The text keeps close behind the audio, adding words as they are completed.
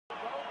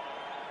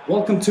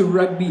Welcome to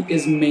Rugby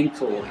is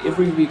Mental.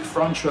 Every week,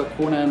 Francois,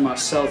 Corné and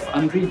myself,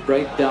 Andri,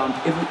 break down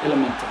every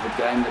element of the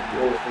game that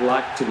we all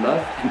like to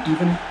love and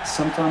even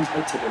sometimes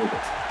hate a little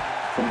bit.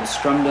 From the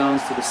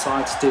scrumdowns to the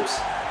sidesteps,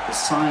 the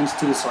science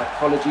to the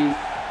psychology,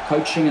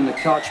 coaching and the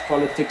couch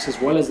politics, as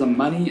well as the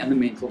money and the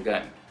mental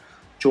game.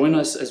 Join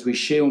us as we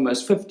share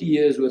almost 50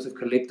 years worth of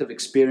collective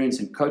experience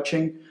in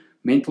coaching,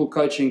 mental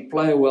coaching,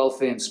 player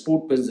welfare and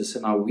sport business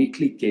in our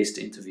weekly guest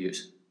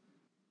interviews.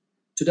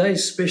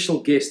 Today's special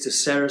guest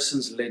is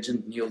Saracens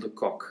legend Neil de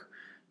Kock.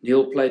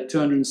 Neil played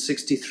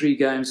 263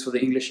 games for the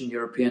English and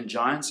European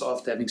Giants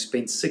after having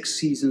spent 6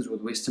 seasons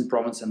with Western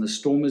Province and the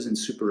Stormers in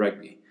Super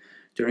Rugby,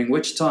 during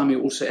which time he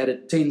also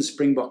added 10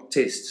 Springbok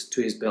tests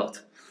to his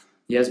belt.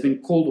 He has been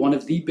called one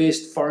of the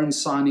best foreign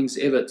signings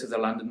ever to the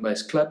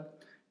London-based club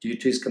due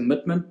to his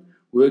commitment,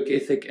 work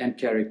ethic and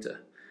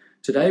character.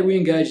 Today we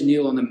engage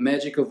Neil on the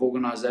magic of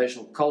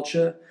organisational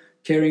culture,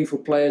 caring for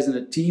players in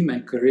a team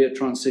and career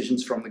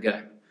transitions from the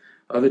game.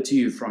 Over to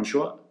you,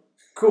 Francois.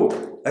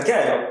 Cool.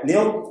 Okay,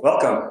 Neil,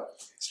 welcome.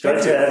 It's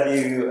great to have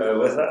you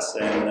with us,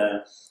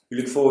 and we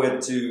look forward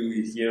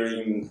to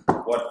hearing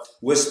what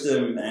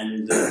wisdom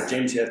and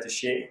gems you have to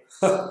share.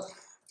 About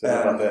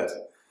that.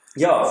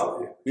 Yeah,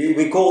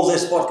 we call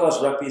this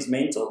podcast Rugby is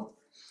Mental.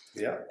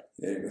 Yeah.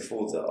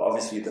 Before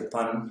obviously the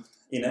pun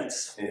in it,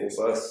 Yes.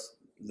 both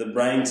the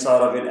brain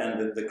side of it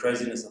and the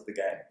craziness of the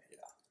game. Yeah.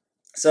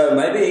 So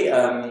maybe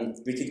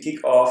we could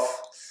kick off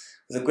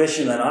with a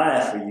question that I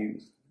have for you.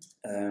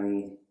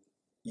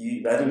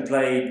 You haven't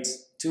played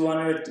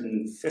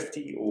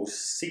 250 or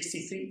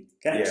 63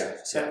 games? Yeah,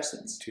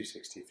 Saracens.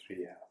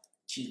 263, yeah.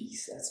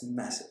 Jeez, that's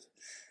massive.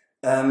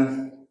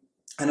 And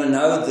I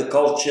know the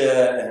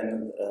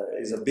culture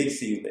is a big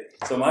theme there.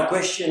 So my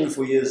question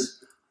for you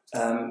is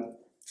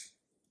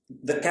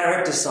the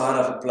character side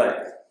of a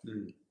player.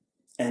 Mm.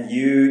 And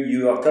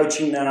you are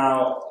coaching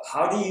now.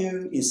 How do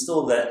you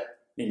instill that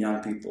in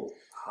young people?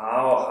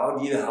 How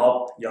do you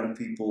help young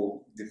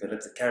people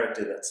develop the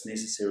character that's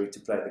necessary to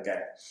play the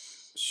game?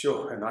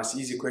 Sure, a nice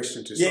easy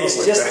question to Yes,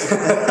 start with. just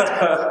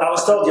I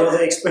was told you're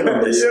the expert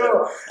on this.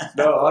 Yeah.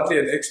 No, hardly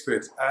an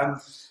expert. I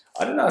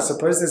don't know, I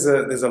suppose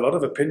there's a lot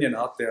of opinion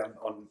out there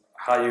on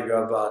how you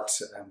go about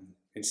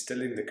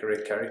instilling the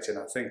correct character,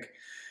 and I think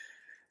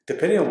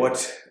depending on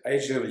what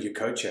age level you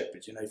coach at,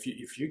 but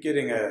if you're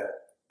getting a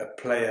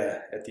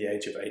player at the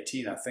age of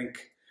 18, I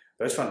think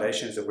those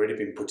foundations have already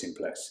been put in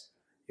place.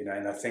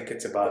 And I think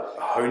it's about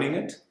honing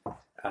it.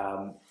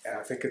 And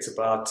I think it's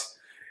about,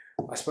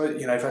 I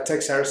suppose, if I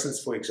take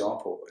Saracens, for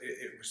example,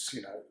 it was,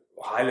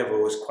 high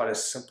level was quite a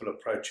simple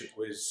approach. It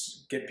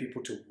was get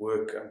people to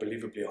work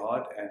unbelievably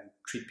hard and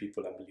treat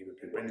people unbelievably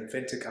well. Brendan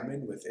Fenter come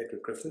in with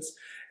Edward Griffiths,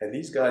 and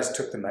these guys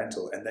took the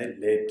mantle and they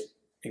led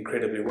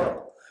incredibly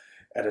well.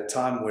 At a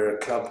time where a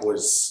club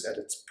was at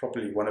its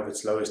probably one of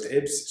its lowest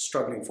ebbs,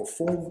 struggling for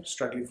form,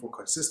 struggling for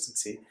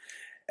consistency,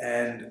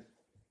 and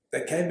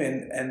they came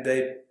in and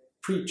they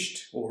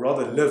preached, or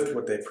rather lived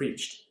what they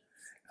preached,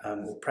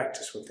 or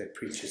practiced what they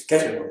preached.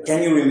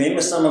 Can you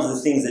remember some of the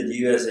things that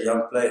you as a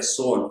young player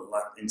saw and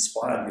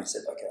inspired you and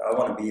said, okay, I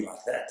want to be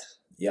like that?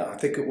 Yeah, I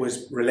think it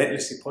was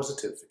relentlessly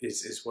positive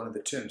is one of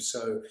the terms.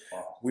 So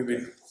we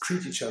would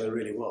treat each other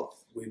really well.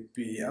 We'd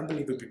be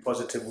unbelievably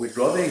positive. We'd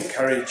rather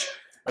encourage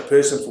a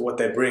person for what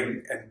they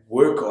bring and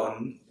work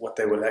on what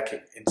they were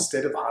lacking,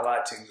 instead of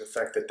highlighting the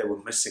fact that they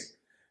were missing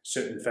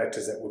certain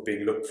factors that were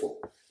being looked for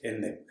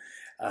in them.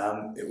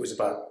 It was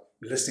about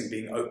listening,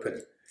 being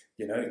open,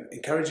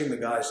 encouraging the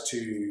guys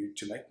to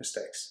make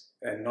mistakes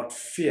and not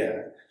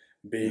fear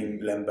being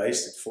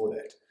lambasted for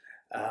that.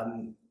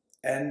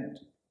 And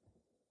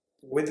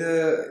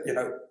whether,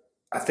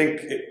 I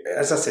think,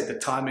 as I said, the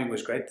timing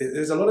was great.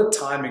 There's a lot of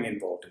timing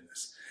involved in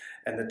this,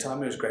 and the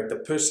timing was great. The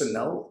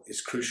personnel is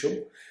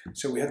crucial.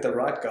 So we had the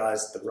right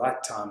guys at the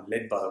right time,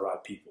 led by the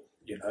right people,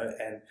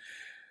 and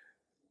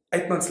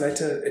 8 months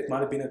later, it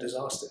might have been a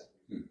disaster.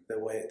 The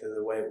way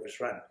it was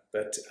run,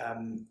 but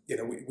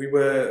we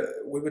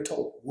were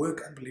told,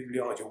 work unbelievably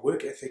hard. Your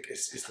work ethic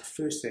is the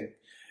first thing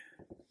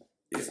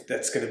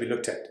that's going to be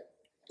looked at.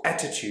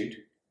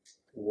 Attitude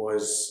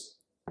was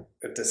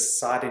a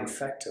deciding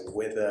factor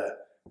whether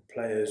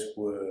players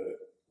were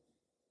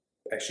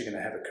actually going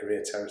to have a career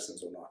at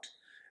Saracens or not.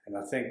 And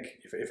I think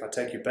if I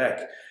take you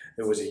back,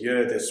 there was a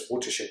year, this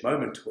watershed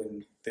moment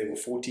when there were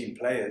 14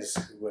 players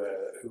who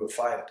were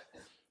fired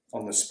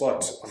on the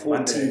spot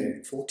on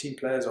 14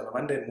 players on a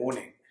Monday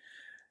morning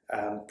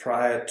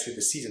prior to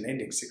the season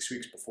ending, 6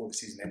 weeks before the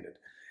season ended.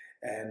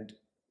 And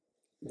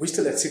we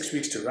still had 6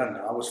 weeks to run.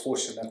 I was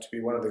fortunate enough to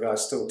be one of the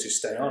guys still to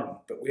stay on,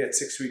 but we had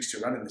 6 weeks to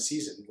run in the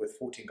season with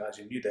 14 guys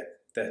who knew that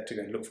they had to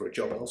go and look for a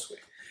job elsewhere.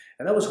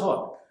 And that was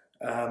hard.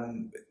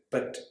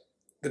 But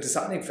the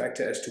deciding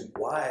factor as to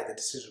why the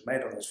decision was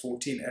made on those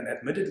 14, and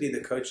admittedly the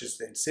coaches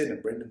then said,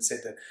 and Brendan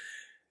said that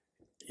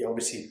he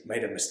obviously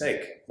made a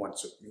mistake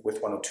once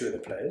with one or two of the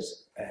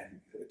players,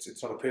 and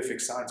it's not a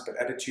perfect science, but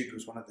attitude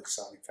was one of the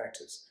deciding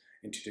factors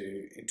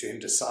into him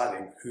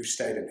deciding who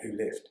stayed and who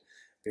left,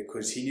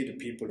 because he needed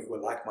people who were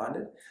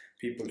like-minded,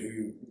 people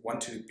who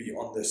wanted to be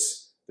on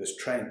this this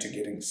train to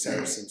getting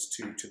Saracens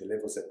to the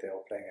levels that they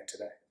are playing at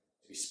today.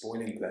 Be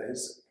spoiling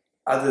players.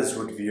 Others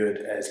would view it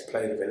as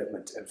play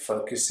development and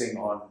focusing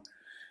on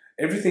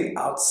everything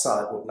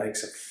outside what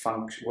makes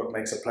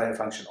a player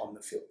function on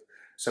the field.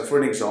 So,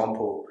 for an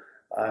example,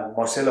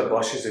 Marcelo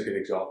Bosch is a good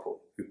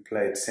example, who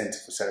played centre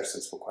for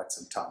Saracens for quite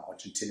some time,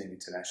 Argentinian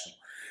international.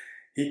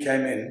 He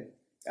came in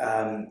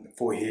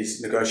for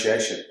his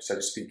negotiation, so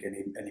to speak, and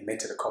he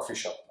met at a coffee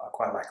shop. I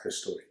quite like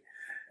this story.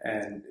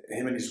 And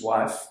him and his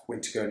wife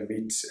went to go and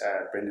meet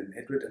Brendan and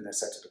Edward, and they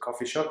sat at a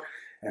coffee shop.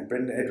 And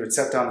Brendan and Edward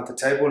sat down at the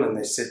table, and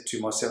they said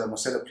to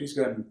Marcelo, please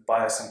go and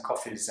buy us some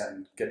coffees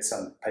and get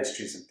some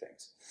pastries and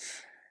things.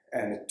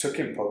 And it took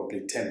him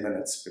probably 10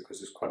 minutes because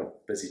it was quite a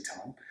busy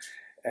time.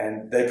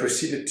 And they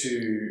proceeded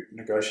to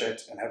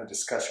negotiate and have a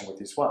discussion with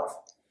his wife.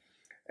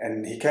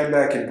 And he came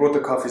back and brought the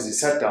coffees, he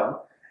sat down,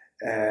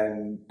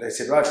 and they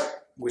said, right,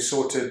 we're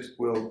sorted,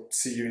 we'll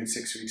see you in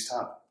 6 weeks'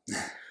 time.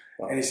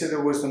 Wow. And he said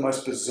it was the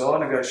most bizarre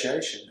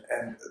negotiation.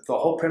 And the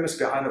whole premise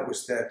behind it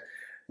was that,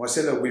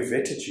 Marcelo, we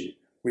vetted you.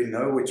 We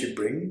know what you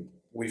bring.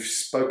 We've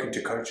spoken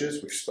to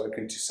coaches. We've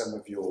spoken to some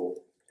of your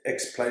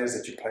ex-players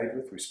that you played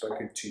with. We've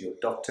spoken to your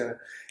doctor.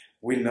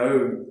 We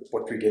know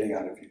what we're getting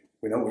out of you.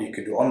 We know what you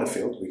can do on the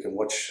field. We can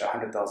watch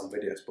 100,000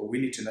 videos. But we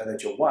need to know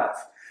that your wife,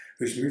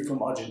 who's moved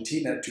from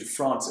Argentina to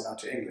France and now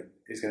to England,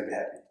 is going to be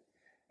happy.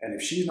 And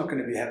if she's not going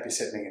to be happy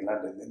settling in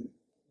London, then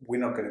we're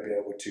not going to be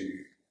able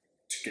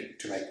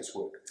to make this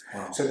work.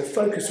 Wow. So the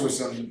focus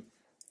was on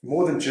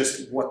more than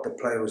just what the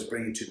player was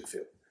bringing to the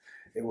field.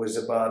 It was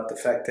about the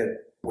fact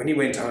that when he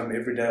went home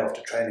every day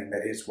after training,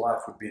 that his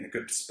wife would be in a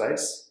good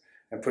space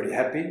and pretty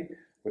happy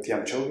with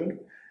young children.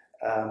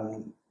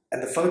 And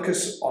the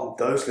focus on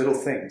those little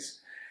things.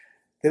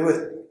 There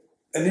were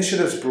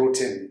initiatives brought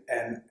in,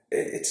 and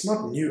it's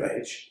not new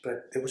age,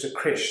 but there was a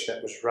creche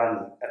that was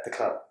run at the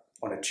club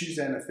on a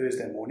Tuesday and a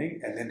Thursday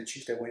morning, and then a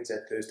Tuesday, Wednesday,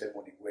 Thursday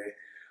morning, where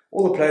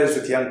all the players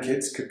with young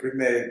kids could bring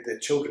their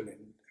children in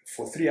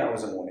for 3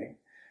 hours a morning,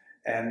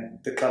 and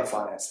the club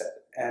financed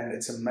that. And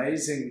it's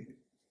amazing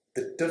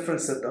the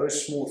difference that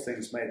those small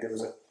things made. There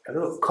was a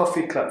little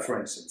coffee club, for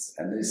instance,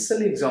 and there's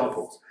silly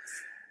examples.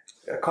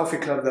 A coffee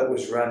club that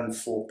was run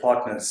for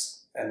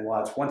partners and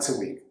wives once a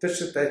week.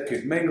 Just that they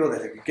could mingle,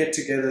 that they could get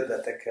together,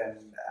 that they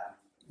can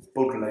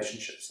build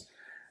relationships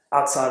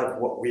outside of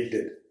what we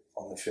did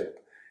on the field.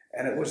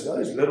 And it was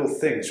those little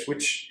things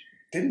which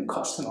didn't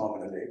cost an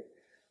arm and a leg,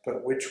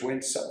 but which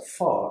went so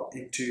far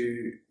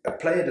into a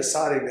player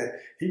deciding that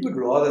he would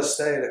rather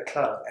stay at a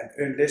club and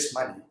earn less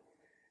money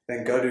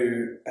than go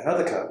to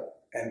another club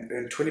and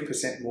earn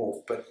 20%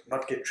 more, but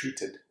not get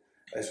treated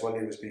as well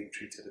he was being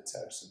treated at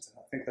Saracens.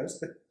 And I think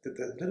those are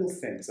the little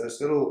things,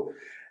 those little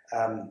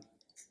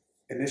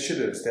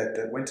initiatives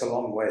that went a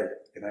long way,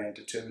 in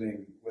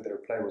determining whether a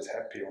player was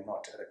happy or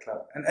not at a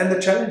club. And the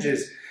challenge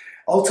is,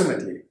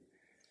 ultimately,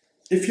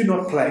 if you're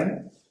not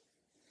playing,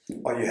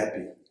 are you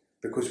happy?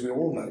 Because we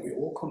all know, we're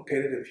all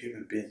competitive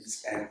human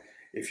beings. And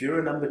if you're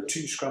a number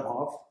 2 scrum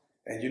half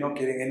and you're not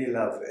getting any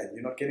love and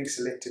you're not getting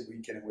selected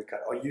week in and week out,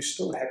 are you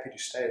still happy to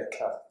stay at a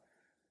club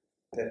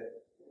that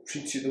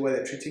treats you the way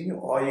they're treating you?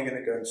 Or are you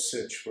going to go and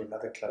search for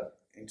another club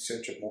in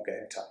search of more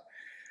game time?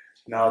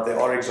 Now, there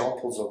are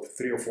examples of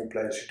 3 or 4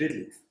 players who did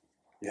leave.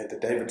 You had the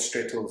David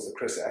Strettles, the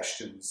Chris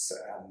Ashtons,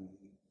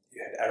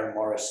 you had Aaron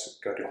Morris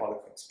go to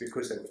Harlequins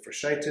because they were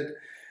frustrated.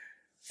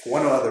 For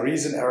one or other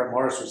reason, Aaron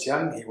Morris was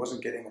young, he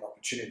wasn't getting an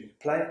opportunity to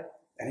play,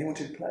 and he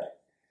wanted to play.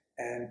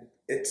 And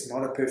it's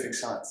not a perfect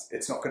science.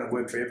 It's not going to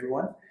work for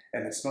everyone,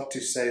 and it's not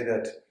to say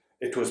that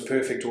it was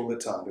perfect all the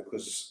time,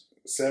 because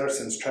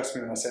Saracens, trust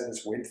me when I say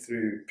this, went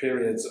through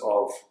periods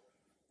of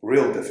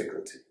real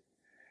difficulty.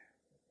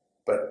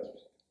 But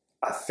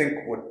I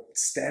think what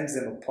stands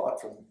them apart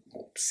from,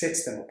 or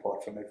sets them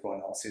apart from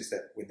everyone else, is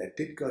that when they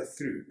did go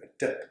through a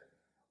dip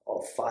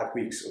of 5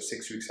 weeks or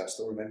 6 weeks, I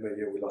still remember a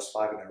year we lost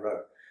 5 in a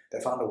row, they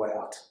found a way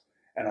out.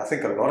 And I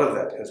think a lot of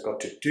that has got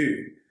to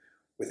do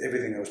with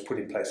everything that was put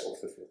in place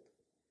off the field.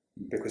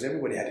 Because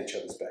everybody had each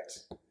other's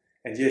backs.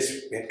 And yes,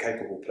 we had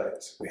capable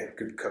players, we had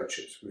good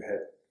coaches, we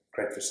had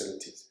great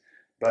facilities,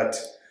 but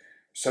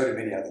so do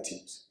many other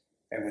teams.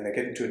 And when they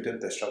get into a dip,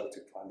 they struggle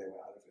to find their way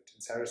out of it.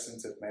 And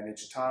Saracens have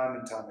managed time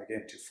and time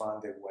again to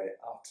find their way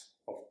out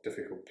of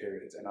difficult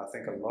periods. And I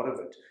think a lot of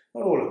it,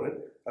 not all of it,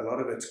 a lot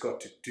of it's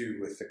got to do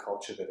with the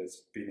culture that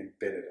has been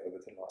embedded over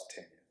the last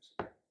 10 years.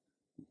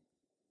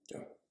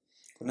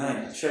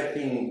 Corné,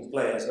 shaping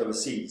players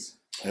overseas.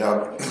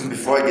 Yeah,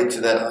 before I get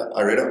to that,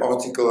 I read an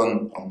article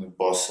on the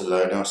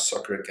Barcelona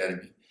Soccer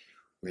Academy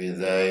where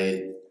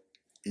they,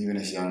 even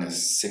as young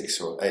as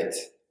 6 or 8,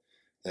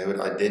 they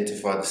would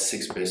identify the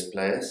 6 best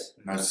players,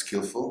 most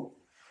skillful,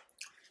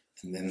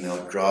 and then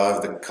they'll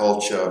drive the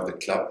culture of the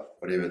club,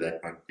 whatever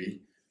that might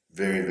be,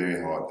 very,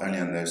 very hard, only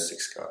on those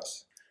 6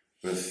 guys,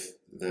 with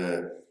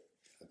the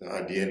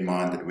idea in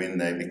mind that when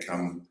they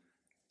become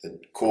the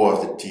core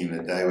of the team,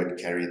 that they would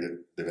carry the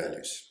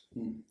values.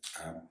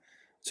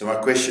 So my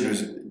question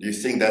is, do you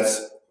think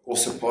that's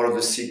also part of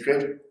the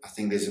secret? I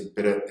think there's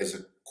a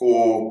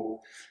core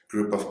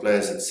group of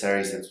players at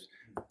Sarries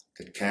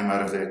that came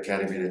out of the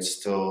academy that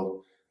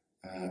still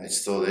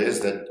it's still there? Is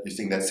that you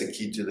think that's the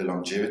key to the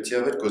longevity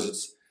of it? Because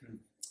it's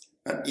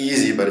not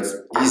easy, but it's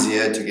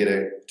easier to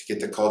get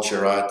the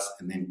culture right,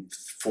 and then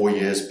 4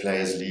 years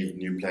players leave,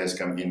 new players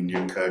come in,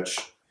 new coach.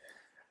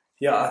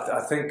 Yeah,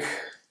 I think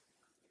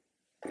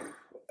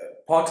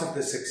part of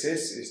the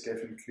success is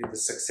definitely the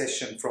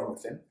succession from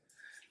within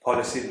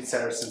policy that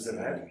Saracens have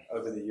had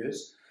over the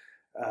years.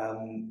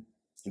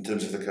 In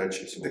terms of the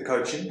coaches? The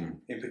coaching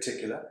in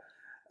particular.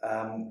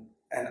 And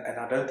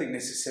I don't think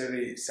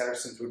necessarily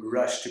Saracens would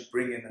rush to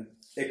bring in an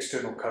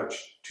external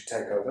coach to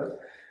take over.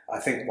 I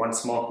think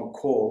once Mark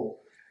McCall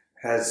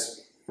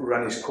has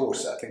run his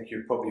course, I think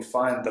you'd probably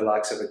find the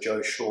likes of a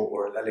Joe Shaw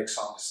or an Alex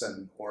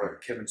Sanderson or a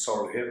Kevin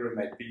Sorrell, whoever it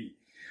may be,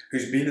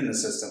 who's been in the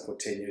system for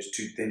 10 years,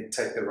 to then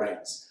take the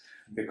reins,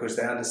 because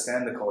they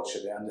understand the culture,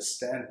 they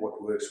understand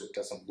what works, what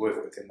doesn't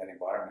work within that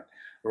environment,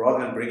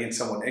 rather than bring in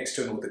someone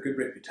external with a good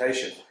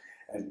reputation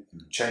and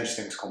change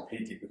things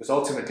completely. Because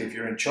ultimately, if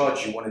you're in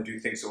charge, you want to do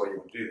things the way you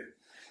want to do them.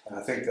 And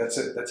I think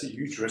that's a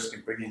huge risk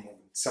in bringing in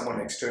someone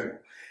external.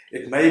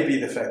 It may be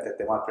the fact that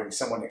they might bring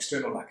someone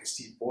external like a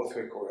Steve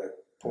Borthwick or a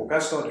Paul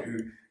Gustard, who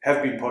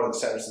have been part of the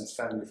Saracens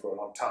family for a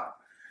long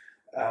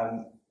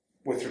time.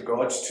 With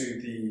regards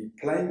to the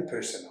playing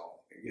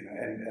personnel,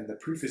 and the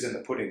proof is in the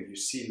pudding. You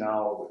see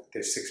now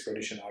there's 6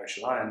 British and Irish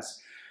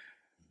Lions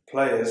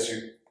players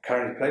who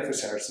currently play for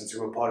Saracens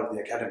who were part of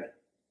the academy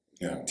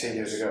 10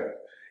 years ago.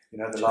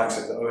 The likes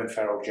of the Owen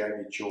Farrell,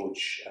 Jamie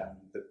George,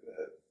 the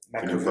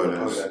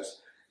Macro,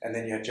 and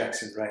then you had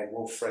Jackson Rain,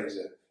 Will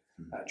Fraser,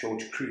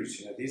 George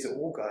Cruz. These are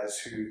all guys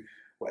who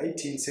were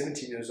 18,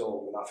 17 years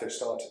old when I first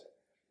started.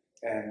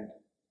 And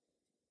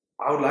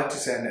I would like to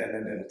say,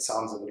 and it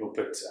sounds a little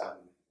bit,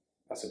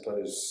 I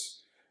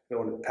suppose, we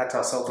don't want to pat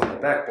ourselves on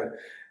the back, but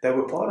they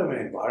were part of an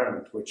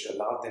environment which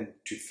allowed them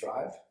to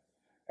thrive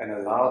and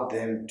allowed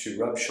them to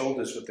rub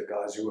shoulders with the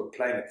guys who were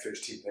playing at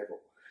first team level.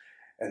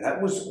 And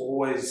that was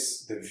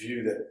always the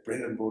view that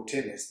Brendan brought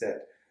in, is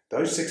that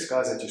those 6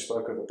 guys that you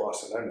spoke of at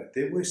Barcelona,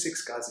 there were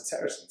 6 guys at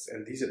Saracens,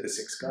 and these are the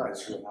 6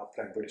 guys who are now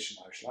playing British and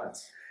Irish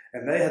Lions.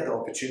 And they had the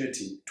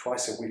opportunity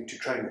twice a week to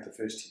train with the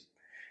first team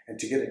and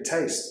to get a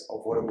taste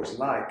of what it was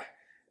like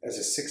as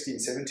a 16,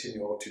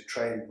 17-year-old to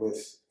train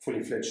with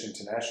fully fledged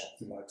internationals,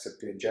 like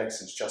Glenn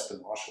Jacksons,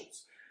 Justin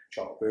Marshalls,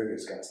 Charles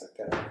Burgers, guys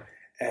like that,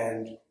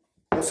 and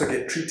also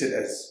get treated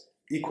as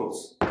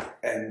equals,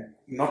 and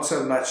not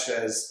so much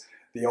as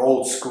the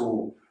old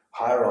school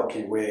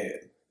hierarchy where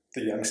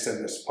the youngster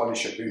must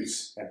polish your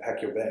boots and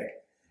pack your bag,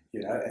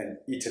 and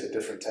eat at a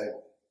different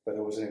table. But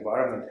it was an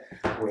environment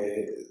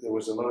where there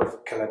was a lot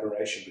of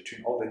collaboration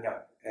between old and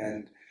young.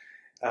 And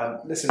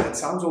listen, it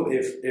sounds all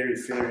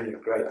airy-fairy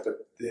and great,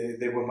 but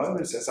there were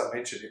moments, as I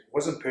mentioned, it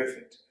wasn't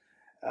perfect.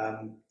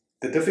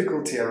 The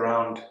difficulty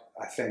around,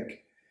 I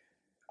think,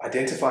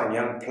 identifying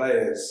young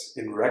players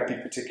in rugby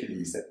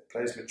particularly is that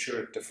players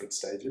mature at different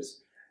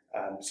stages.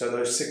 So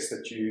those 6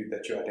 that you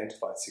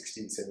identified,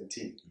 16,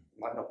 17,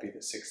 might not be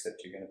the 6 that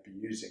you're going to be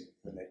using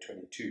when they're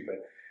 22.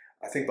 But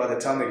I think by the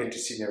time they get to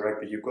senior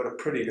rugby, you've got a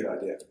pretty good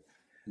idea.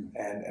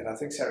 And I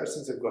think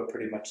Saracens have got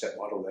pretty much that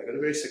model. They've got a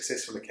very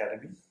successful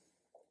academy,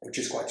 which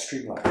is quite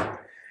streamlined.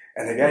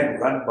 And again,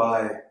 run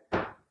by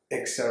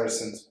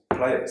ex-Saracens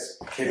players.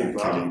 Kevin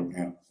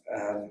Brown,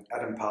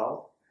 Adam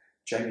Powell,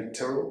 Jamie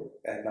Tyrrell,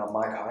 and now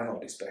Mike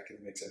Heinold is back in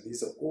the mix. And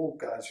these are all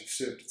guys who've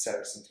served at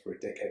Saracens for a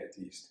decade at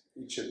least.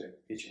 Each and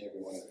every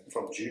one of them,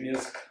 from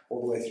juniors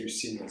all the way through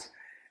seniors.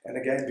 And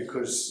again,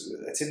 because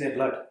it's in their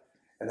blood,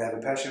 and they have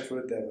a passion for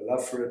it, they have a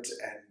love for it,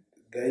 and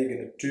they're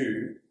going to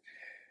do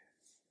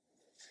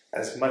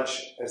as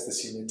much as the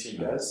senior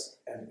team does,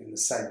 and in the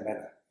same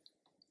manner.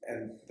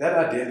 And that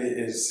ideally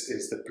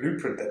is the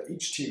blueprint that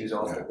each team is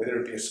after, whether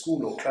it be a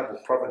school or club or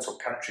province or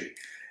country,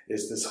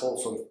 is this whole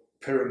sort of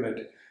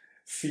pyramid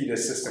feeder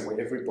system where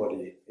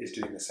everybody is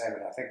doing the same.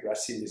 And I think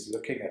Rassi is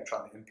looking at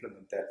trying to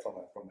implement that from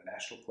a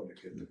national point of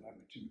view at the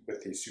moment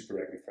with these Super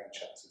Rugby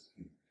franchises.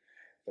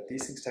 But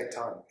these things take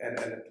time, and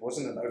it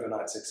wasn't an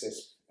overnight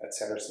success at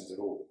Saracens at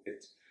all.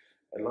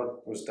 A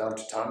lot was down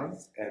to timing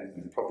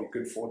and probably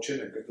good fortune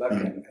and good luck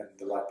and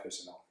the right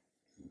personnel.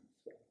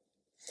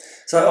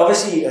 So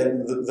obviously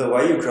the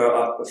way you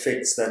grow up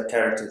affects that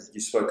character that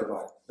you spoke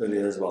about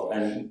earlier as well,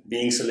 and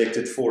being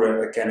selected for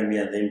an academy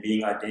and then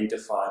being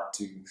identified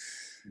to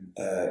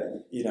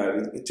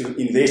to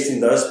invest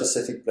in those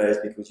specific players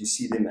because you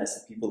see them as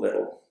the people that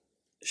will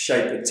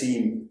shape a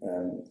team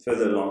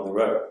further along the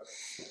road.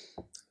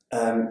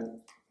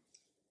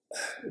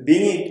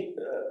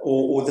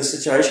 Or the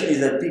situation is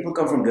that people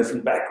come from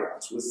different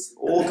backgrounds with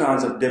all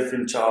kinds of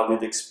different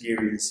childhood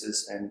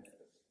experiences and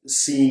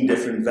seeing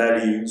different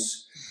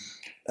values.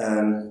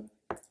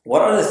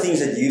 What are the things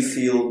that you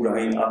feel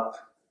growing up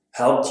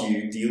helped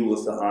you deal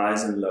with the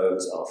highs and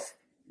lows of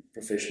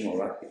professional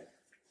rugby?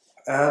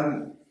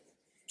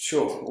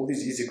 Sure, all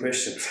these easy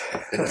questions.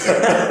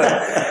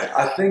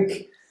 I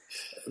think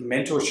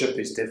mentorship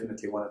is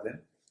definitely one of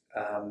them,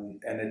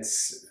 and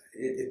it's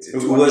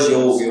who was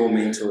your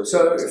mentor?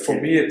 So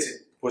for me, it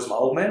was my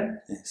old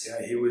man. Yes.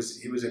 He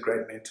was a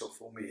great mentor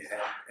for me,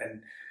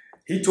 and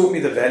he taught me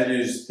the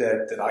values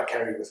that I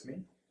carry with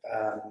me.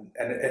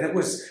 And it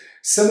was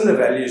similar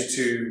values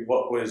to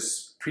what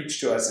was preached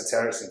to us at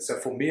Saracens. So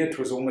for me, it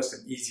was almost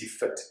an easy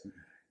fit.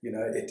 You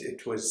know,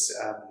 it was...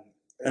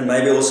 and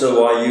maybe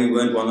also why you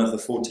weren't one of the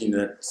 14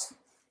 that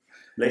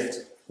left.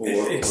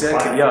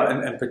 Exactly, yeah,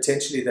 and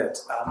potentially that.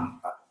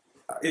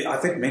 I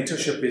think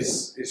mentorship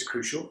is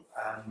crucial,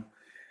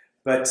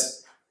 but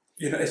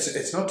you know,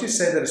 it's not to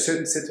say that a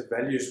certain set of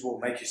values will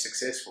make you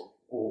successful,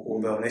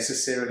 or they'll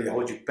necessarily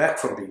hold you back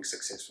from being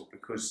successful.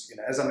 Because, you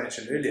know, as I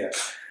mentioned earlier,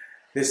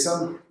 there's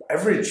some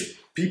average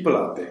people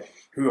out there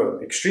who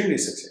are extremely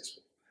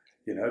successful.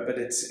 You know, but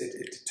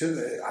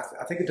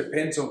I think it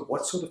depends on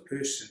what sort of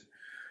person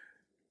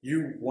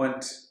you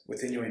want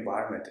within your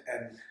environment.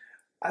 And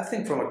I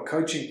think from a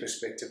coaching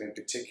perspective in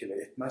particular,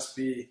 it must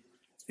be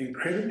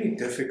incredibly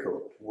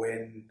difficult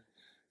when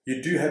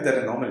you do have that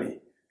anomaly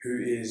who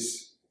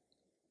is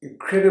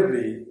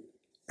incredibly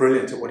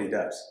brilliant at what he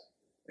does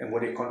and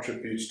what he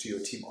contributes to your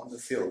team on the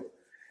field,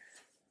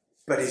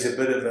 but he's a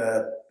bit of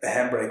a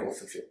handbrake off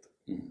the field,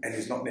 and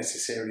he's not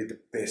necessarily the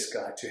best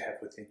guy to have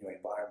within your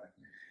environment.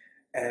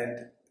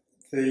 And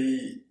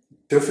the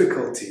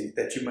difficulty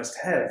that you must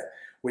have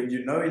when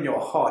you know in your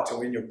heart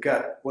or in your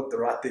gut what the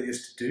right thing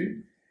is to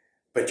do,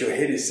 but your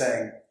head is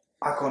saying,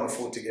 I can't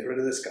afford to get rid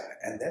of this guy.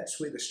 And that's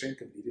where the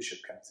strength of leadership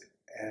comes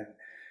in. And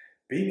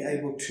being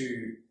able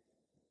to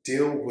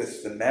deal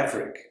with the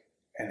maverick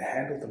and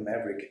handle the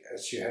maverick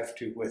as you have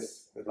to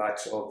with the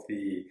likes of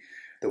the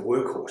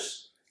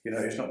workhorse, you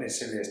know, who's not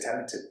necessarily as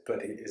talented,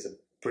 but he is a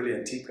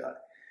brilliant team guy.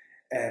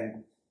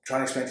 And try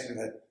and explain to them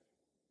that,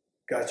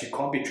 guys, you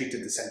can't be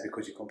treated the same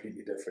because you're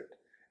completely different.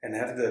 And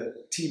have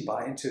the team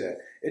buy into that.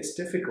 It's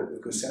difficult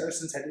because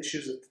Saracens had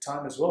issues at the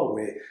time as well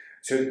where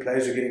certain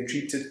players were getting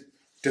treated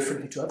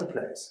differently to other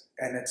players.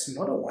 And it's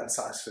not a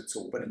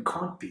one-size-fits-all, but it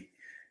can't be.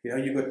 You know,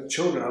 you've got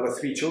children, I've got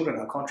 3 children,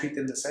 I can't treat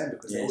them the same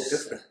because they're all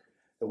different.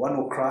 The one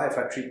will cry if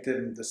I treat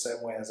them the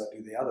same way as I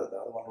do the other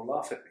one will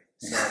laugh at me.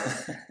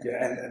 So,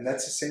 yeah, and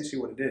that's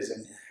essentially what it is.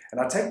 And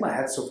I take my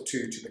hats off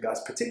to the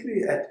guys,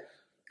 particularly at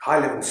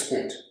high-level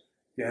sport,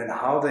 you know, and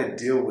how they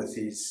deal with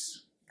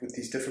these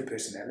different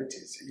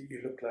personalities.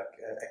 You look like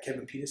a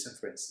Kevin Peterson,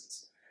 for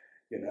instance,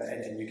 you know,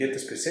 and you get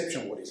this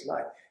perception of what he's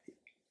like.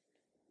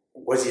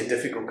 Was he a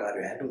difficult guy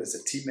to handle as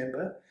a team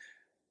member?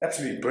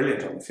 Absolutely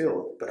brilliant on the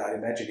field, but I'd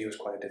imagine he was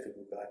quite a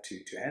difficult guy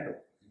to handle.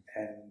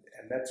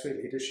 And that's where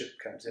leadership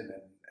comes in.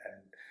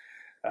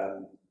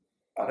 And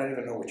I don't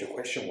even know what your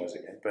question was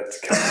again, but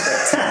coming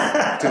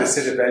back to the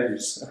set of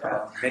values,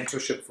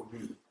 mentorship for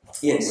me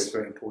was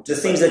very important. The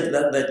things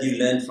that you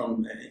learned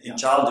from in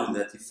childhood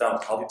that you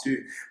felt helped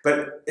you.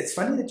 But it's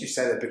funny that you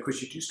say that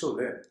because you do still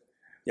learn.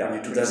 Yeah,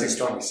 you're 26,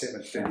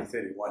 27, 30,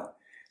 31.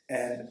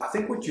 And I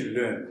think what you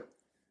learn...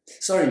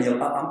 Sorry,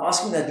 Neil, I'm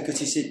asking that because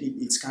you said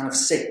it's kind of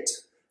set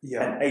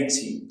at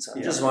 18. So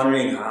I'm just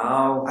wondering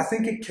how... I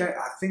think it can...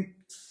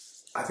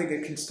 I think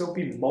it can still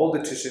be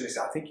molded to certain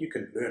extent. I think you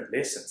can learn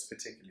lessons,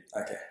 particularly.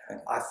 Okay.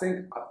 I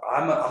think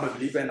I'm a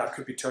believer, and I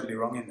could be totally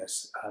wrong in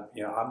this.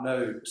 You know, I'm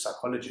no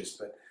psychologist,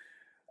 but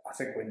I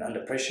think when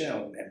under pressure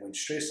and when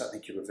stressed, I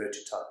think you revert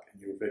to type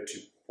and you revert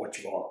to what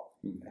you are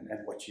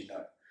and what you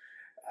know.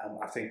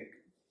 I think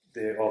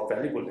there are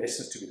valuable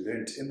lessons to be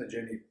learned in the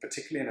journey,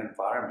 particularly in an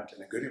environment,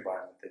 in a good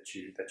environment that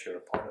you're a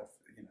part of.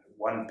 You know,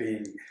 one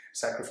being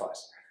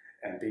sacrifice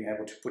and being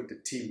able to put the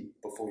team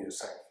before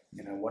yourself.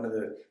 You know, one of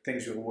the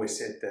things we've always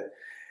said that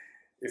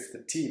if the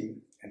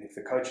team and if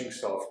the coaching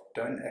staff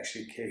don't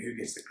actually care who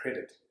gets the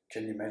credit,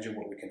 can you imagine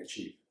what we can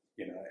achieve?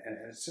 You know, and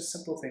it's just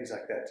simple things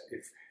like that.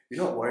 If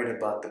you're not worried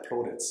about the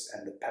plaudits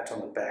and the pat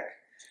on the back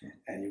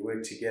and you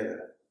work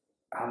together,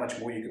 how much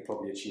more you could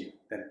probably achieve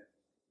than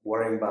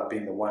worrying about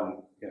being the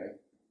one, you know,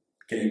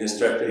 getting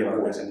distracted by the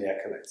awards and the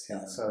accolades.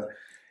 Yeah. So,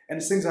 and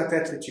it's things like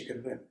that that you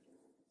can learn.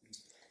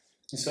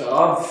 So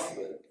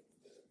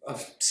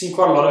I've seen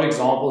quite a lot of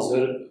examples,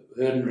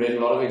 heard and read a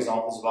lot of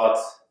examples about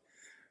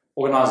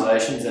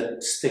organizations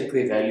that stick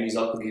their values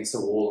up against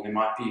the wall. There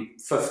might be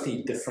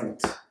 50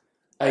 different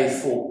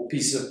A4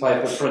 pieces of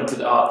paper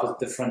printed out with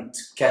different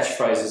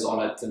catchphrases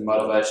on it and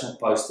motivational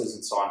posters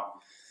and so on.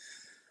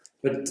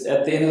 But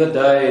at the end of the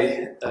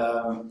day,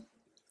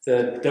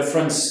 the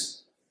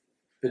difference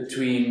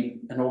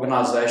between an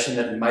organization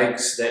that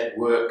makes that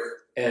work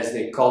as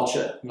their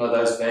culture, you know,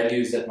 those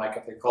values that make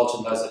up their culture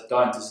and those that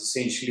don't, is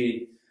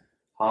essentially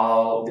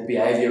how the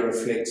behavior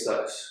reflects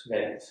those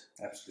values.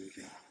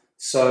 Absolutely.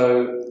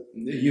 So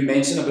you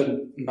mentioned a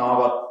bit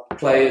now about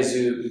players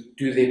who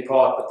do their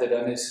part, but they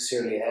don't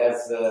necessarily have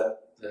the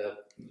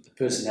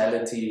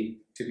personality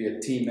to be a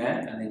team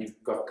man, and then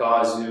you've got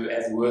guys who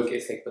have work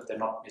ethic, but they're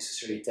not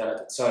necessarily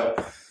talented. So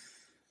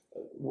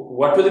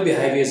what were the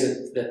behaviors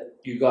that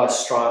you guys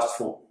strived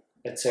for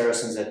at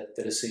Saracens that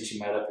essentially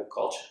made up your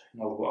culture?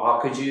 You know, how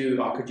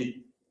could you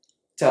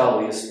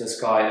tell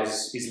this guy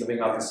is living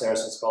up to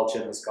Saracens culture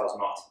and this guy's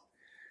not?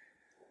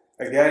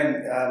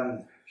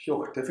 Again,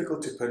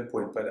 difficult to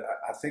pinpoint, but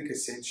I think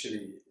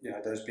essentially, you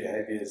know, those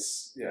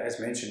behaviors, you know, as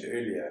mentioned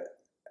earlier,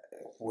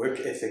 work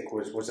ethic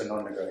was a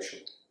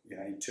non-negotiable, you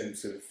know, in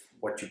terms of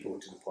what you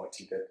brought to the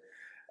party. That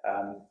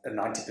a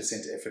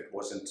 90% effort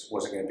wasn't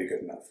going to be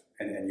good enough,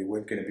 and you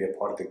weren't going to be a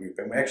part of the group.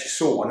 And we actually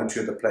saw one or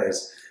two of the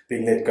players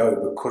being let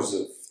go because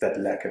of that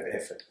lack of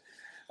effort.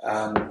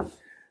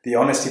 The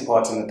honesty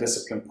part and the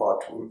discipline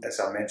part, as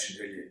I mentioned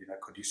earlier,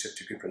 conducive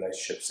to good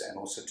relationships and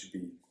also to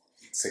be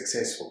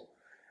successful,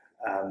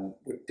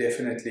 were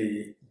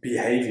definitely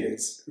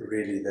behaviors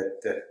really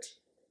that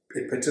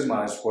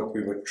epitomized what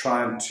we were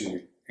trying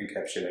to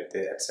encapsulate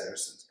there at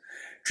Saracens.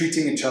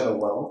 Treating each other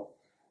well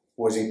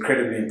was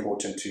incredibly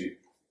important to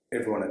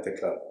everyone at the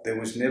club. There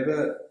was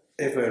never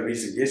ever a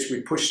reason. Yes,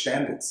 we pushed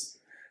standards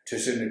to a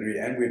certain degree,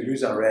 and we'd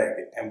lose our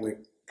rag, and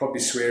we'd probably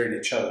swear at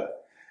each other.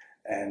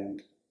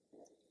 And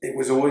it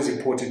was always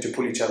important to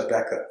pull each other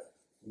back up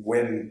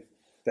when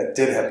that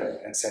did happen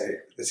and say,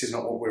 this is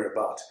not what we're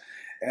about.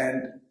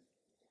 And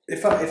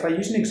if I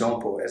use an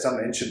example, as I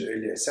mentioned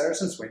earlier,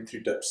 Saracens went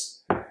through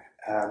dips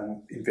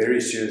in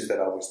various years that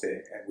I was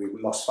there. And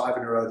we lost 5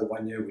 in a row the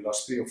one year, we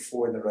lost 3 or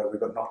 4 in a row, we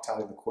got knocked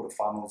out in the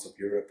quarterfinals of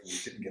Europe, and we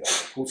didn't get out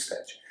of the pool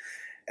stage.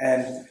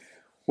 And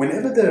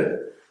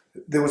whenever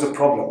there was a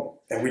problem,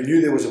 and we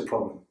knew there was a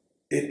problem,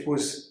 it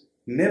was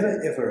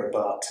never ever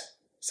about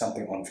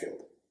something on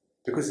field,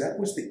 because that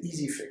was the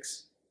easy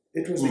fix.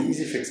 It was the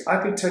easy fix.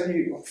 I could tell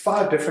you on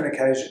 5 different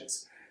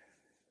occasions,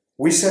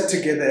 we sat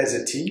together as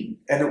a team,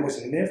 and it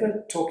was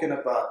never talking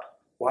about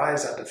why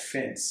is our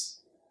defense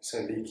so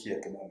leaky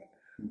at the moment?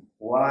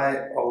 Why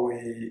are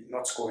we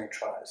not scoring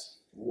tries?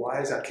 Why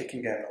is our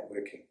kicking game not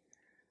working?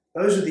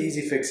 Those are the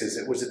easy fixes.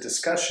 It was a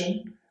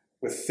discussion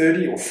with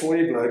 30 or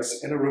 40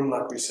 blokes in a room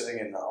like we're sitting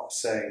in now,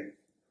 saying,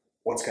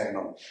 what's going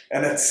on?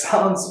 And it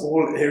sounds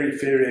all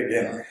airy-fairy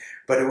again,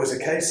 but it was a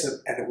case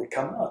of, and it would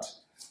come out.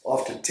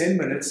 After 10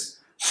 minutes,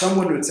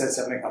 someone would say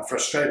something, I'm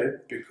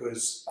frustrated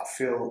because I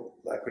feel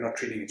like we're not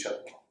treating each other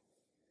well.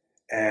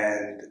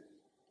 And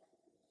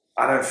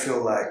I don't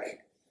feel like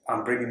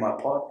I'm bringing my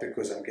part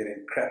because I'm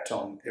getting crapped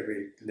on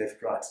every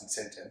left, right, and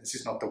center. And this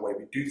is not the way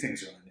we do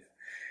things around here.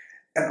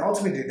 And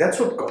ultimately, that's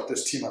what got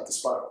this team out the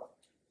spiral.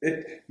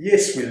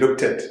 Yes, we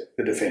looked at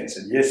the defense,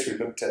 and yes, we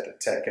looked at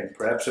attack, and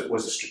perhaps it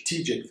was a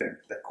strategic thing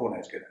that Corné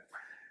is good at.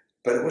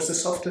 But it was the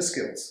softer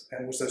skills,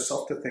 and it was those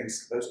softer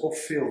things, those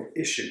off-field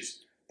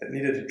issues that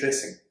needed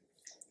addressing.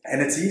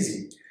 And it's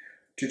easy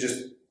to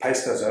just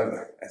paste those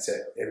over and say,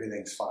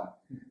 everything's fine.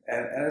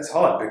 And it's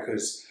hard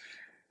because,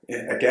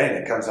 again,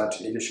 it comes down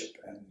to leadership.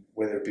 And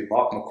whether it be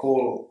Mark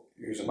McCall,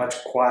 who's a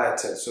much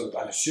quieter, sort of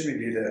unassuming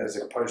leader, as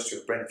opposed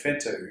to a Brent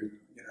Fenter, who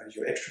is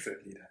your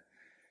extrovert leader.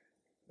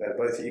 They're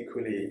both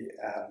equally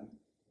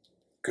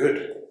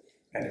good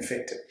and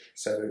effective.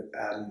 So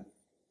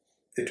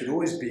it would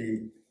always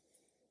be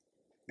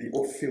the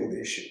off-field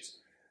issues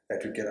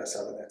that would get us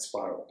out of that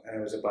spiral. And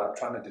it was about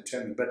trying to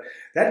determine. But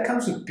that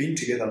comes with being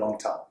together a long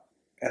time.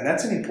 And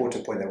that's an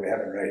important point that we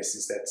haven't raised,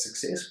 is that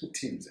successful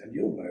teams, and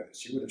you'll know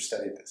this, you would have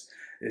studied this,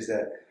 is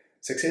that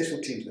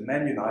successful teams, the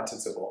Man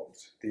Uniteds of old,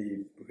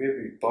 the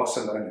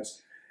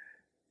Barcelonas,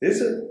 there's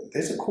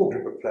a core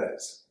group of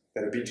players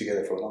that have been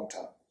together for a long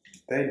time.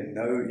 They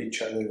know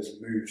each other's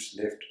moves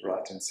left,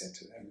 right, and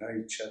center. They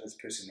know each other's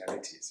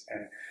personalities.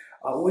 And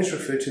I always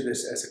refer to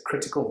this as a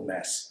critical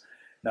mass.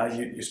 Now,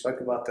 you spoke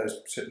about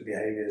those certain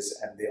behaviors,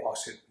 and there are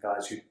certain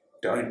guys who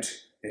don't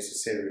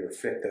necessarily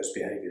reflect those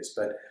behaviors.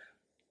 But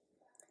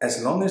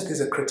as long as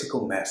there's a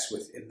critical mass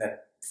within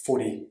that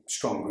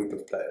 40-strong group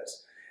of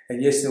players,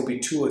 and yes, there'll be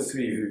 2 or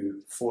 3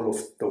 who fall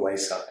off the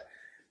wayside,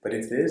 but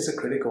if there's a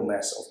critical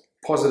mass of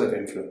positive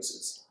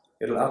influences,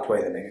 it'll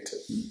outweigh the negative.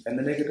 And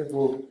the negative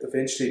will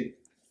eventually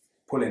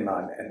pull in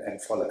line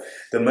and follow.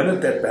 The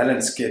minute that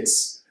balance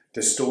gets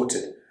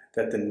distorted,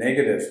 that the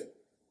negative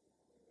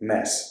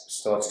mass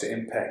starts to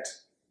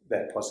impact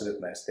that positive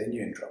mass, then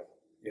you're in trouble.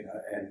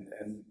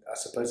 And I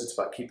suppose it's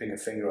about keeping a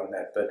finger on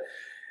that. But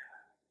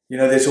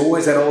there's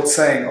always that old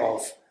saying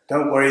of,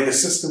 don't worry, the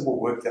system will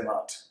work them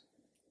out.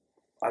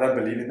 I don't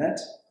believe in that.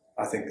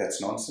 I think that's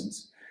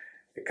nonsense.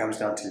 It comes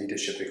down to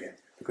leadership again,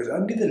 because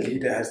only the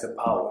leader has the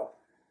power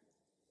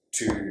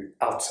to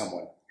out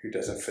someone who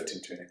doesn't fit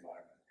into an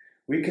environment.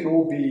 We can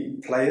all be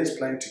players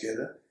playing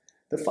together.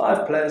 The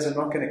 5 players are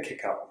not going to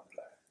kick out one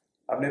player.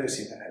 I've never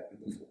seen that happen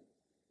before.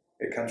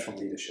 It comes from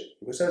leadership,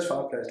 because those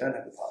 5 players don't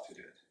have the power to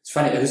do it. It's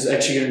funny, this is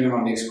actually going to be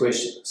my next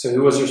question. So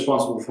who was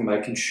responsible for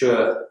making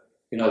sure,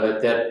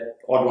 that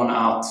odd one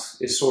out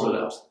is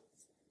sorted out?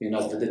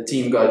 Did the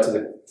team go to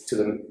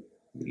the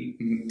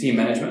team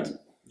management?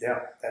 Yeah,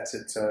 that's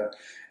it.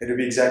 It would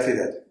be exactly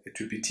that. It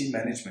would be team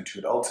management who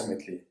would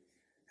ultimately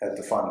have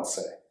the final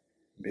say,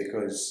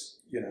 because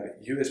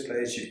you as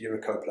players, you're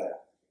a co-player,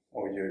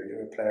 or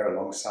you're a player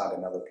alongside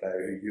another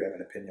player who you have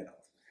an opinion of,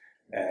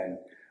 and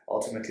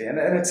ultimately, and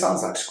it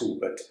sounds like school,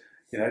 but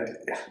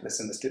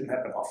listen, this didn't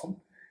happen often,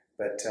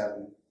 but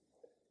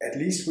at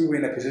least we were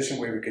in a position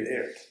where we could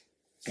air it,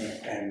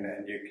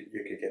 and you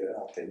could get it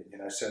out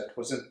there, So it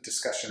wasn't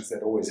discussions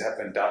that always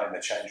happened down in the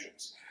change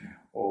rooms,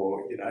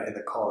 or in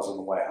the cars on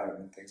the way home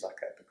and things like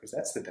that, because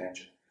that's the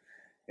danger.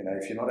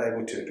 If you're not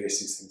able to address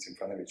these things in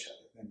front of each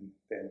other,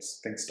 then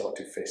things start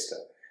to fester.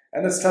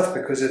 And it's tough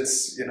because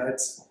it's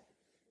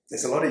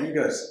there's a lot of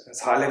egos.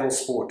 It's high-level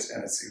sport,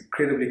 and it's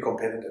incredibly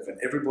competitive, and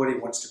everybody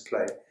wants to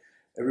play.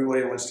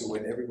 Everybody wants to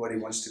win. Everybody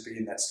wants to be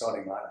in that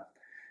starting lineup,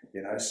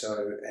 you know.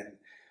 So, and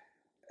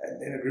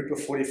in a group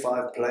of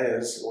 45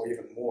 players or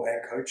even more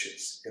and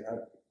coaches, you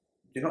know,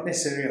 you're not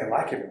necessarily going to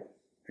like everyone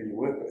who you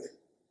work with.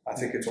 I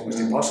think it's almost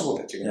impossible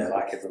that you're going to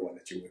like everyone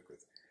that you work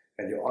with,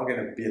 and you are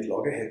going to be at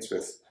loggerheads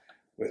with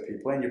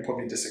people, and you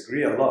probably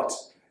disagree a lot,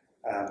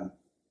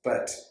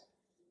 but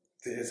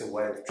there is a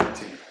way of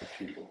treating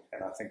people,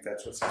 and I think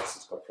that's what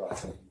Saracens got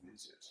right in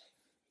these years.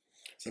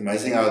 It's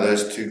amazing how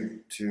those two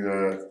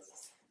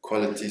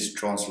qualities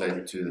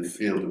translate to the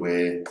field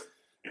where,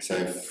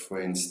 say,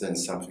 for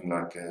instance, something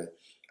like a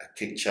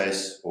kick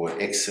chase or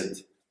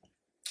exit,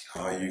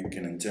 how you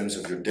can, in terms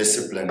of your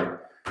discipline,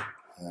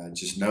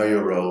 just know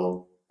your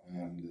role,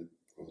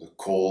 or the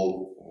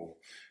call, or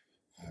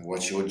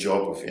what's your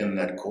job within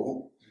that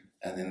call,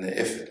 and then the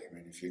effort. I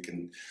mean, if you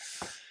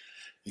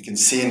can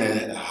see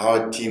in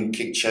how a team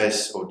kick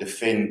chase or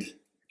defend,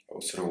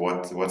 or sort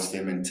of what's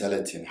their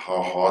mentality and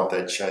how hard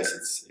they chase.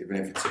 It's, even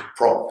if it's a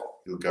prop,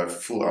 he'll go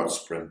full out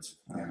sprint,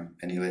 and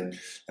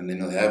then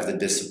he'll have the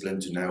discipline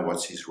to know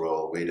what's his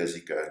role, where does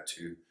he go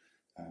to.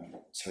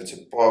 So it's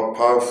a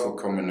powerful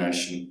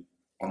combination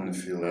on the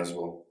field as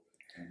well.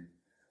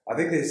 I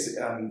think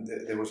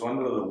there was one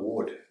little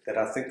award that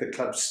I think the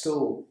clubs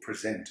still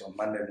present on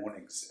Monday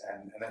mornings,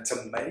 and it's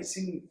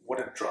amazing what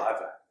a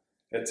driver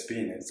it's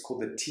been. It's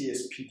called the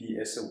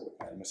TSPDS Award.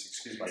 I must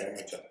excuse my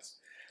language on this,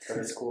 but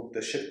it's called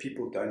the Shit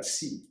People Don't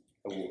See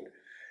Award.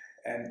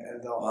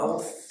 And the whole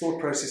thought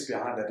process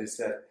behind that is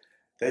that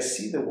they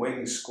see the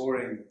wing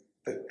scoring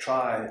the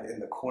try in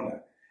the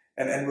corner,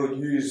 and we'll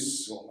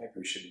use, well, maybe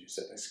we should use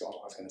it. I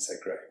was going to say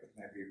Gray, but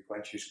maybe we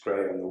won't use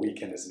Gray on the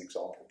weekend as an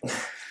example.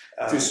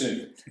 But, Too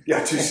soon.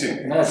 Yeah, too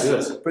soon. No, do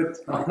it.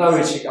 But no,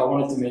 I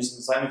wanted to mention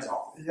the same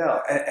example. yeah,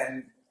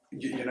 and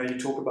you know, you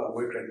talk about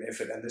work rate and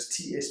effort, and this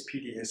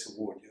TSPDS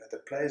award, you know, the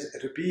players,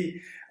 it would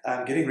be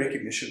getting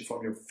recognition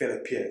from your fellow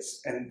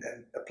peers, and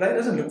a player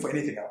doesn't look for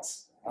anything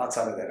else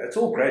outside of that. It's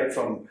all great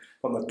from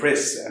the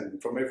press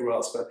and from everywhere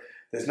else, but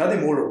there's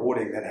nothing more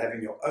rewarding than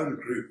having your own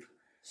group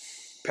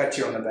pat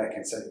you on the back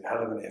and say,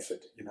 hell of an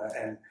effort, you know.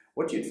 And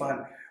what you'd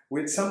find,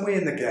 with somewhere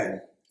in the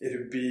game, it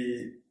would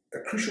be a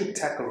crucial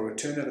tackle or a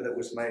turnover that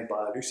was made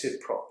by a loose-head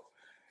prop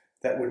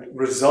that would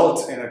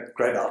result in a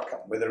great outcome,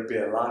 whether it be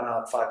a line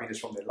out 5 meters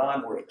from their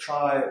line, or a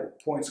try, or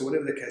points, or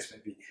whatever the case may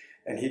be,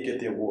 and he'd get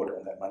the award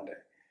on that Monday.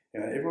 You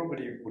know,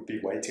 everybody would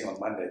be waiting on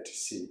Monday to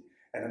see,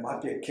 and it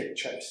might be a kick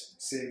chase,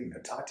 seeing a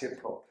tight-head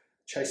prop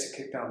chase a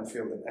kick down the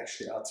field and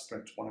actually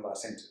outsprint one of our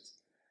centres.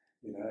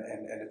 You know,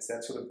 and it's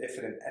that sort of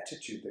effort and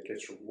attitude that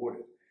gets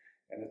rewarded.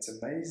 And it's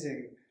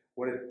amazing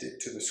what it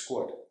did to the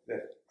squad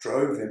that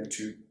drove them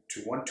to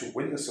want to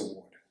win this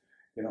award,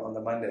 you know, on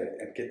the Monday,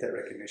 and get that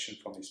recognition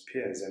from his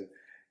peers. And,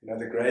 you know,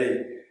 the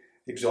Gray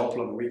example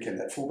on the weekend,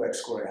 that fullback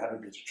scoring a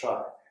 100-metre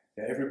try,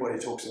 you know, everybody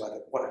talks about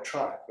it, what a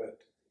try, but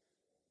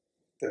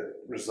the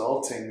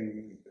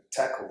resulting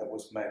tackle that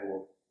was made,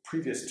 or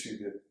previous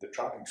to the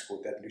try being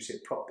scored, that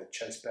loose-head prop that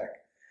chased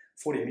back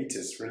 40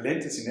 metres,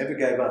 relentlessly, never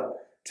gave up,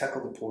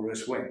 tackled the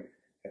porous wing,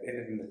 and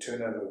ended in the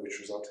turnover, which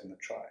resulted in the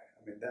try.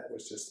 I mean, that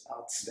was just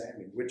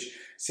outstanding, which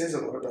says a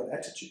lot about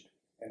attitude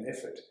and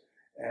effort.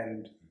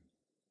 And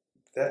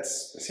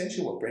that's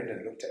essentially what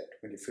Brendan looked at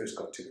when he first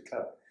got to the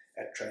club,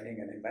 at training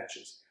and in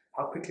matches.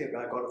 How quickly a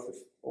guy got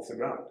off the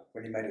ground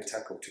when he made a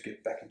tackle to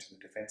get back into the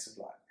defensive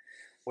line.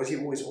 Was he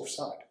always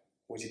offside?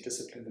 Was he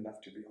disciplined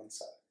enough to be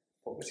onside?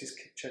 What was his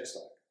kick chase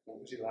like?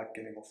 What was he like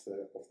getting off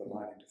the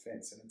line in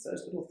defence? And it's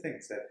those little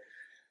things that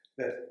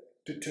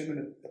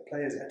determine a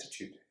player's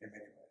attitude in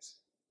many ways,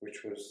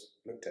 which was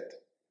looked at.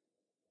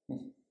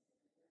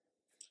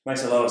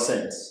 Makes a lot of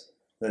sense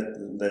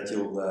that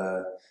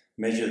you'll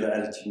measure the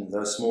attitude in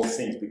those small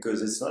things,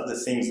 because it's not the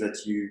things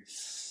that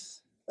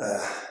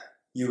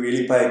you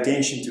really pay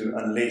attention to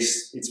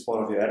unless it's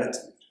part of your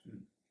attitude.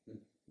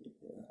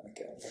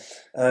 Okay.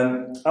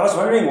 I was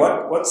wondering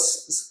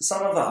what's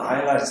some of the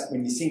highlights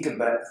when you think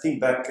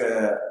back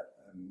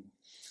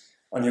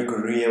on your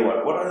career.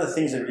 What are the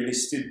things that really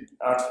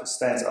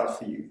stands out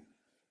for you?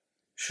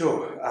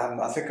 Sure.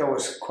 I think I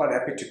was quite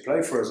happy to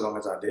play for as long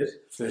as I did.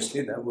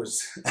 Firstly, that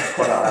was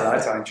quite a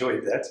highlight. I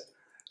enjoyed that.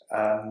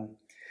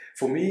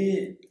 For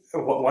me,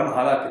 one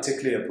highlight,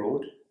 particularly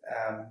abroad,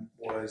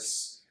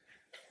 was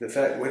the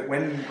fact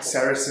when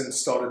Saracens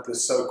started the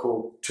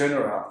so-called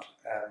turnaround,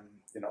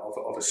 you know,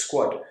 of a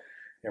squad.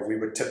 You know, we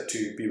were tipped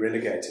to be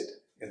relegated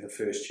in the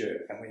first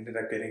year, and we ended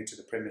up getting to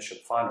the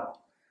Premiership final,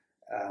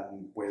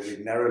 where we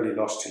narrowly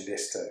lost to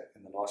Leicester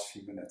in the last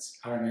few minutes.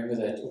 I remember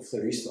that off the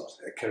restart.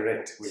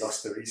 Correct. We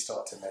lost the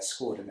restart, and they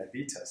scored and they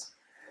beat us.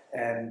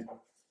 And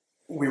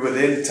we were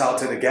then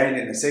touted again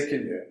in the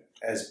second year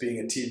as being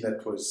a team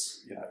that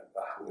was, you know,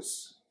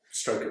 was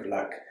stroke of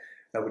luck.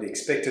 Nobody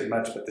expected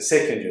much, but the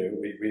second year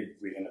we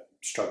ended up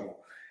struggling,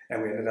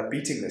 and we ended up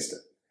beating Leicester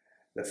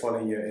the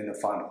following year in the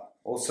final,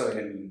 also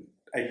in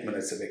 8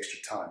 minutes of extra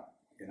time.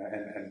 You know,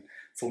 and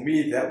for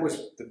me that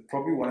was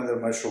probably one of the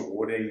most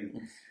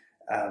rewarding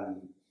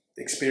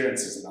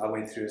experiences that I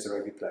went through as a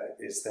rugby player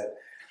is that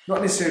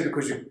not necessarily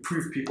because we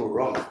proved people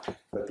wrong,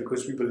 but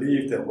because we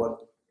believed that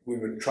what we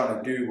were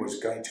trying to do was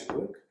going to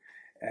work.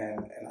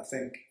 And I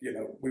think,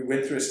 we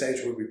went through a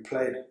stage where we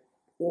played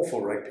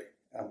awful rugby.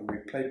 We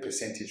played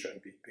percentage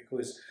rugby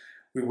because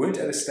we weren't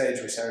at a stage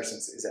where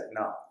Saracens is at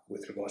now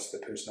with regards to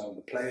the personnel and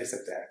the players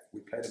that they have. We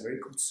played a very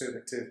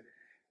conservative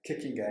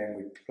kicking game.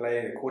 We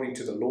played according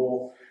to the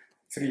law,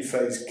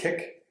 3-phase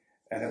kick,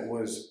 and it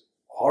was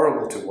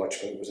horrible to watch,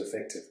 but it was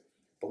effective.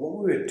 But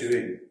what we were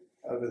doing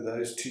over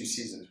those 2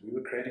 seasons, we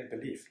were creating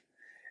belief,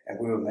 and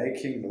we were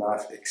making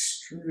life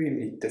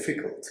extremely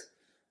difficult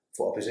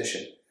for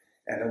opposition.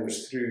 And it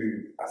was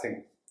through, I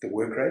think, the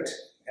work rate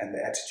and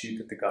the attitude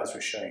that the guys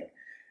were showing.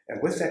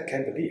 And with that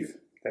came belief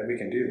that we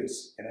can do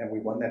this. And we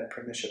won that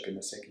premiership in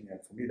the second year.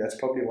 For me, that's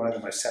probably one of the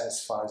most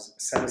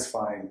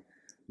satisfying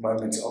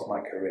moments of my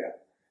career,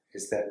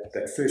 is that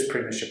first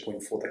premiership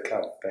win for the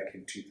club back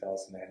in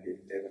 2011,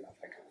 I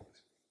think it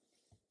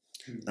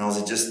was. Now, is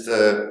it just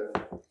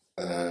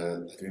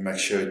let me make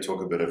sure we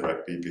talk a bit of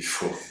rugby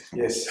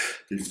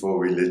before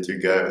we let you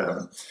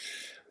go.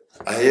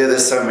 I hear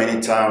this so many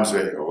times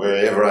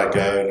wherever I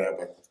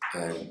go,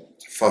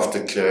 Faf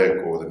de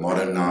Klerk or the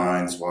modern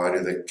nines, why do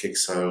they kick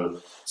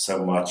so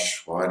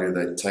much? Why do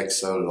they take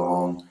so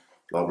long?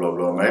 Blah, blah,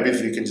 blah. Maybe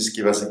if you can just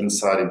give us an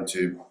insight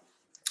into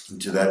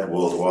that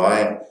world.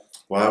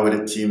 Why would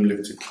a team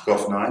look to kick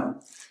off 9?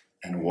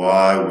 And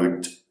why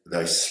would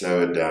they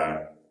slow it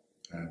down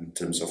in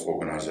terms of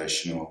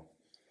organizational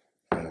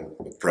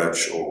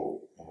approach or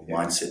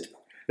mindset?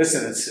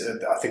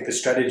 Listen, I think the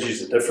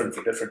strategies are different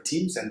for different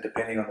teams and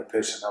depending on the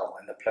personnel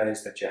and the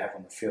players that you have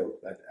on the field.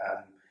 But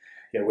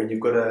when you've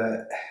got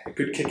a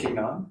good kicking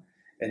 9,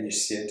 and you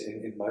see it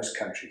in most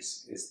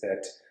countries, is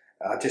that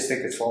I just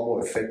think it's far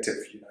more effective.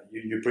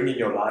 You're bringing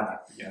your line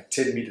up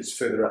 10 meters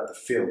further up the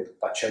field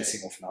by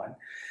chasing off 9.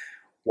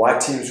 Why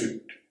teams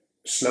would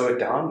slow it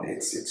down?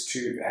 It's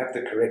to have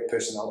the correct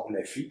personnel on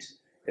their feet.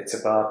 It's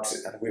about,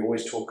 and we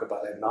always talk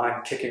about a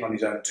 9 kicking on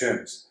his own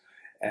terms.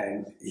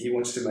 And he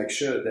wants to make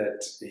sure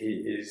that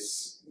he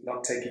is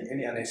not taking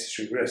any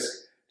unnecessary risk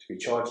to be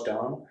charged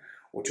down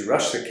or to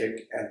rush the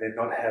kick and then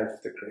not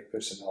have the correct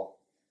personnel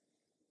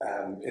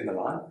in the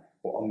line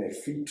or on their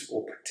feet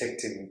or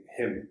protecting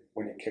him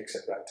when he kicks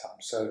at right time.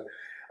 So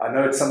I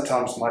know it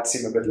sometimes might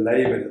seem a bit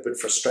lame and a bit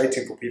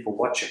frustrating for people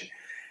watching.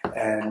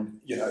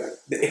 And,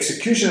 the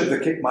execution of the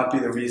kick might be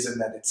the reason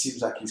that it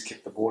seems like he's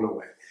kicked the ball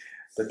away.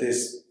 But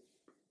there's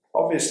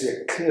obviously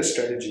a clear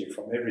strategy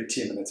from every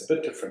team, and it's a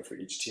bit different for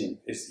each team,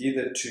 is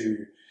either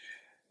to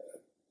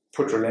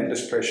put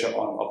relentless pressure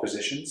on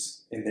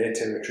oppositions in their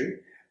territory,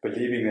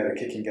 believing that a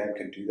kicking game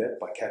can do that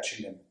by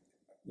catching them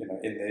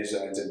in their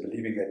zones and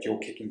believing that your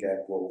kicking game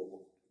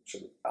will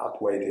sort of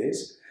outweigh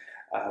theirs.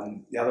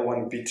 The other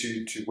one would be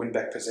to win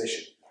back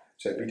possession.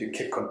 So it would be to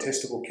kick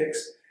contestable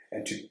kicks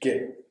and to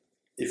get,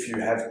 if you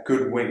have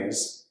good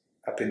wingers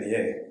up in the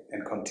air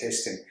and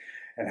contesting,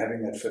 and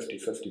having that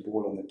 50-50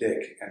 ball on the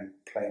deck and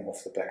playing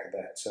off the back of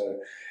that.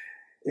 So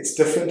it's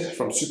different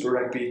from Super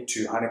Rugby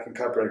to Heineken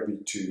Cup Rugby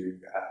to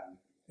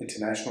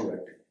international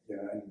rugby.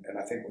 And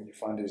I think what you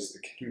find is the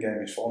kicking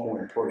game is far more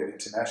employed at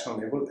international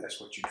level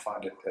as what you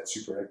find at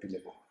Super Rugby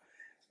level.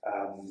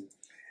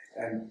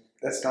 And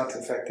that's down to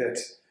the fact that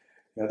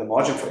the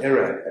margin for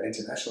error at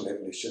international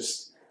level is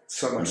just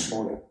so much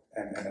smaller.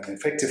 And an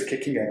effective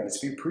kicking game, and it's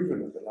been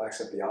proven with the likes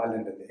of the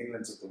Ireland and the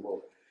Englands of the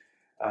world.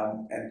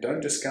 And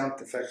don't discount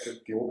the fact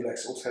that the All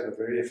Blacks also have a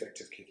very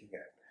effective kicking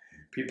game.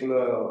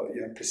 People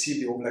perceive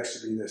the All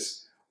Blacks to be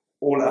this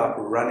all-out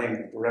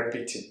running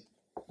rugby team.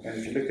 And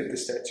if you look at the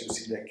stats, you'll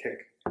see they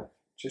kick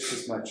just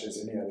as much as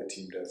any other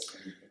team does.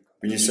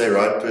 When you say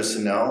right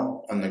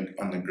personnel on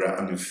the ground,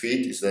 on your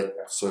feet, is that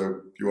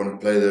so you want to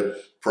play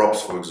the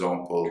props, for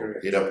example,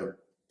 Correct. Hit up a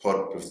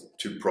pot with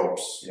 2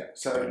 props? Yeah.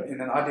 So in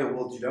an ideal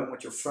world, you don't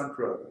want your front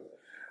row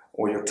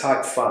or your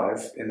tight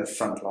 5 in the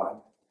front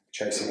line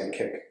chasing a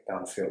kick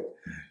downfield.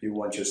 You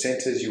want your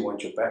centres, you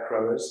want your back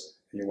rowers,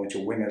 and you want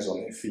your wingers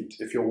on their feet.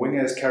 If your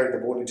wingers carry the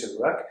ball into the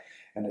ruck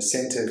and the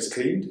centre is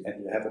cleaned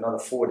and you have another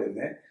forward in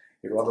there,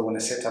 you rather want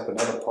to set up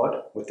another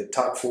pod with the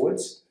tight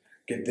forwards,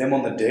 get them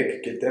on the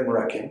deck, get them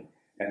rucking,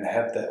 and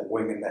have that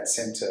wing and that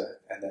centre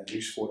and that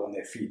loose forward on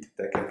their feet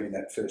that can be in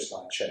that first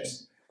line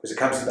chase. Because it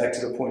comes back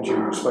to the point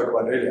you spoke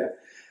about earlier.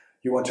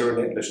 You want a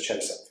relentless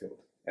chase upfield,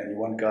 and you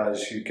want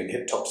guys who can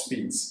hit top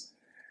speeds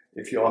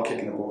if you are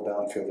kicking the ball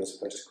downfield as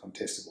opposed to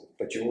contestable.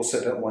 But you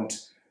also don't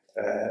want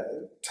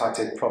tight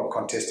head prop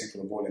contesting for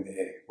the ball in the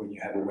air when you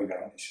have a winger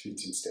on his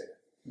feet instead.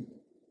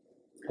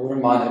 I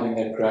wouldn't mind having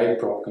that grey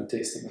prop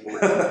contesting the ball.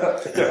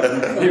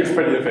 Yeah, he was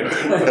pretty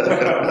effective.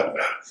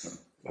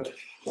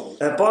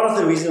 Part of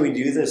the reason we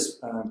do this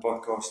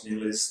podcast,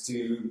 Neil, is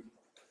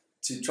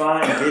to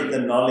try and get the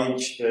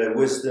knowledge, the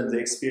wisdom, the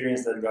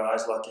experience that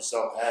guys like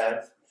yourself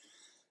have.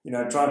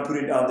 Try and put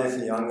it out there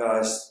for young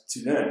guys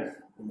to learn.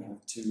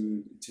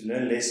 To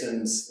learn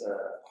lessons,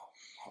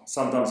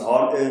 sometimes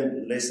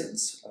hard-earned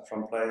lessons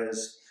from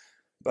players.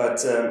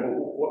 But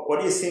what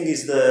do you think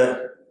is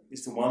the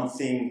is the one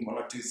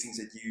or two things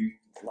that you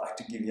like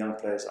to give young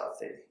players out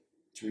there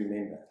to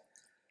remember?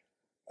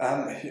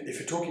 If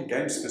you're talking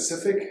game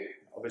specific,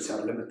 obviously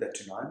I'll limit that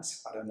to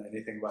nines. I don't know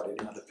anything about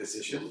any other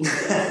position.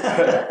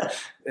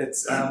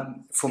 It's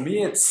for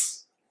me,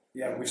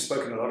 we've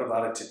spoken a lot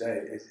about it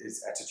today.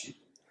 Is attitude,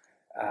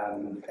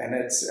 and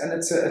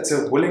it's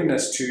a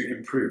willingness to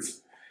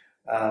improve.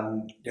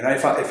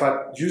 If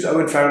I use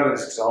Owen Farrell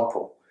as an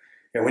example,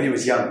 when he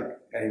was young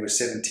and he was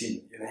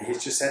 17, he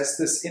just has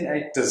this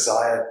innate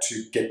desire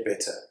to get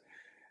better.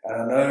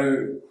 And I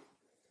know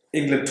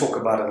England talk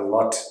about it a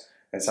lot,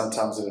 and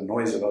sometimes it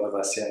annoys a lot of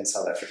us here in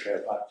South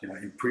Africa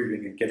about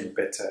improving and getting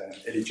better. And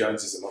Eddie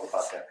Jones is a lot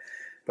about that.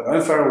 But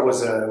Owen Farrell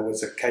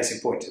was a case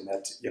in point in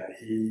that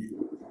he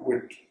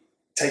would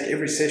take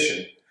every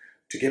session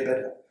to get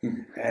better,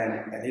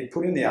 and he'd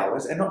put in the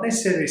hours, and not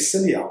necessarily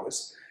silly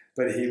hours,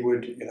 but he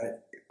would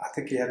I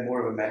think he had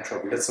more of a mantra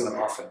of little and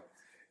often.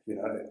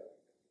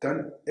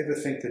 Don't ever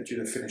think that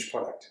you're the finished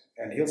product.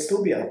 And he'll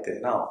still be out there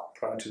now,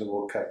 prior to the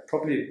World Cup,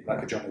 probably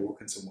like a Johnny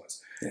Wilkinson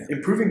was. Yeah.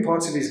 Improving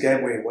parts of his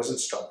game where he wasn't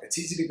strong. It's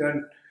easy to go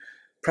and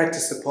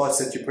practice the parts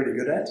that you're pretty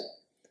good at.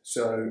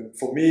 So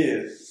for me,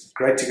 it's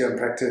great to go and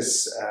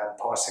practice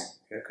passing,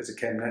 because it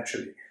came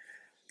naturally.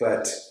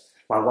 But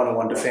my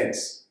one-on-one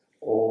defense,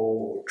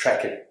 or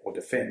tracking, or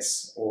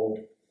defense, or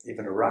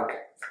even a ruck,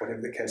 whatever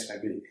the case may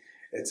be,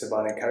 it's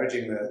about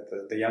encouraging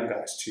the young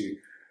guys to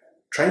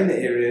train the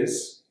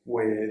areas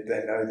where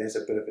they know there's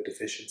a bit of a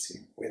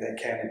deficiency, where they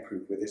can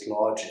improve, where there's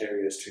large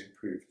areas to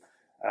improve.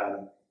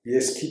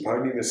 Yes, keep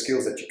honing the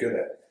skills that you're good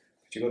at,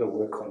 but you've got to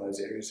work on those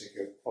areas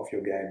of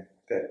your game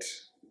that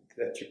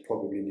you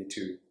probably need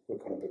to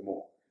work on a bit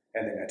more.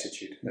 And then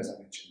attitude, as I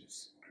mentioned,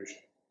 is crucial.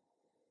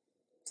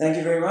 Thank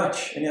you very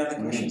much. Any other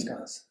questions,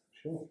 guys?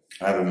 Sure.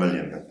 I have a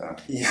million, but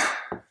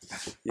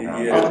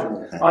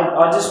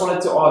I just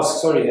wanted to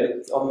ask, sorry,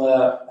 on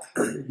the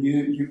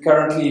you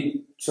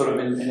currently sort of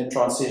in a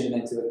transition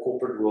into the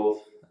corporate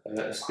world,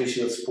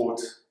 especially with sport,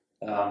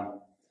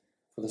 for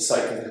the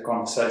sake of the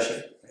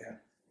conversation.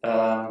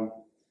 Yeah.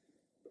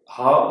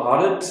 How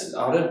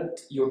did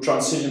your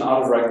transition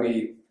out of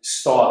rugby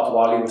start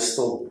while you were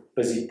still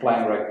busy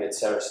playing rugby at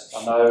Saracens?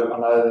 I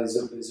know there's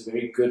a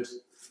very good,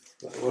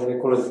 what do they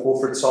call it,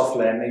 corporate soft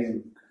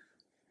landing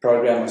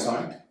program or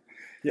something.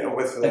 Yeah,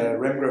 with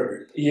Remgro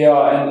Group.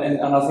 Yeah,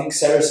 and I think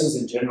Saracens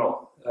in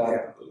general.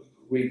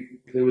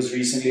 There was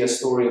recently a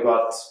story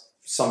about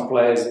some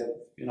players,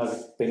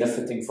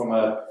 benefiting from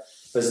a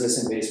business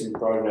investment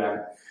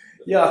program.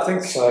 Yeah, I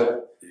think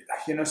so.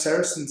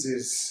 Saracens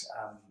is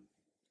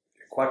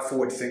quite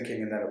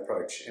forward-thinking in that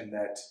approach, in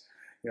that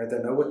they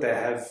know what they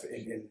have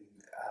in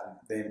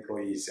their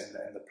employees and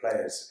the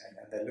players, and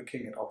they're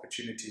looking at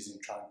opportunities in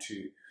trying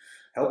to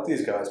help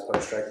these guys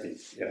post-rugby,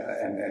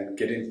 and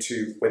get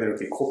into, whether it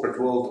be corporate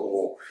world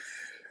or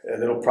a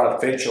little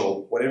private venture,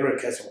 or whatever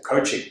it is, or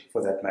coaching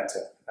for that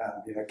matter.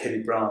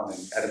 Kelly Brown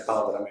and Adam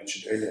Powell that I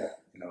mentioned earlier,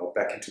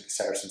 back into the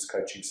Saracens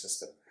coaching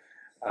system.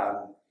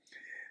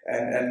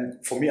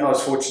 And for me, I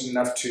was fortunate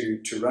enough to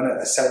run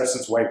a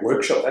Saracens Way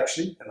workshop,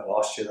 actually, in the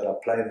last year that I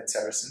played at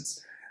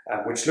Saracens,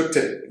 which looked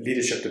at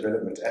leadership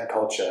development and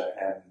culture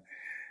and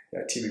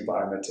team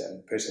environment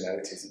and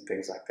personalities and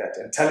things like that,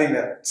 and telling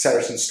that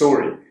Saracens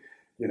story,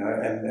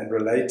 and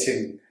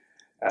relating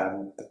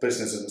the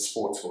business and the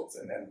sports world,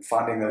 and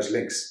finding those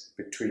links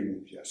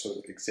between sort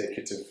of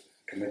executive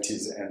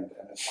committees and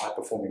a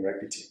high-performing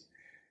rugby team.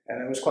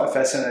 And it was quite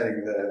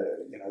fascinating,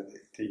 the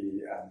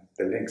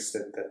links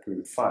that we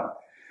would find.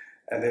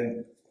 And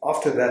then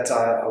after that,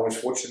 I was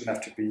fortunate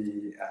enough to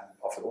be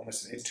offered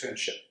almost an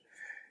internship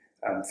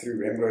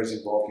through Remgro's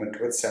involvement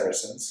with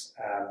Saracens,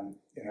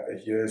 a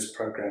year's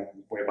program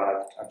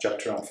whereby I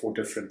jumped around 4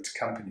 different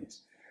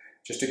companies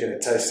just to get a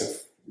taste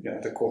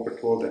of the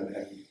corporate world and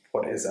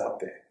what is out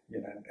there.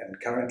 And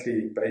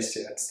currently based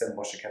here at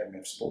Stellenbosch Academy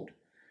of Sport,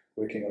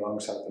 working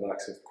alongside the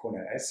likes of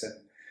Corné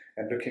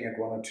and looking at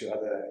 1 or 2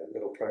 other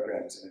little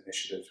programs and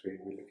initiatives we're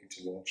looking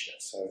to launch here.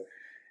 So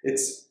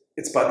it's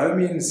by no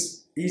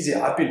means easy.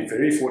 I've been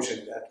very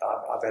fortunate that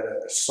I've had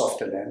a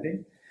softer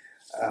landing,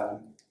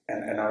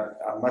 and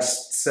I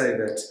must say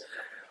that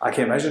I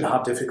can imagine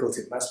how difficult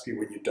it must be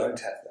when you don't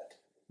have that.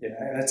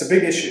 And it's a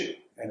big issue.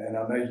 And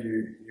I know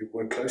you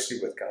work closely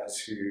with guys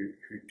who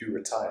do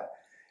retire,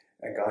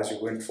 and guys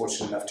who weren't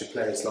fortunate enough to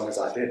play as long as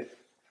I did.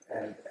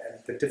 And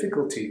the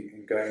difficulty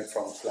in going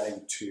from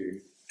playing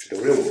to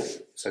the real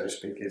world, so to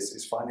speak,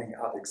 is finding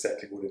out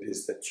exactly what it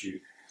is that you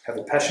have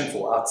a passion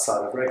for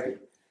outside of rugby.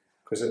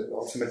 Because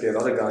ultimately a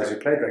lot of guys who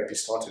played rugby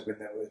started when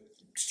they were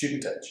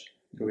student age.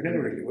 We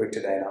never really worked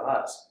a day in our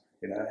lives,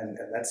 and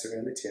that's the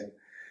reality.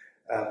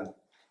 And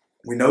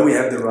we know we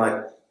have the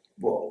right,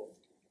 well,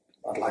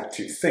 I'd like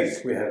to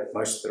think we have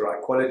most of the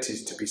right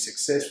qualities to be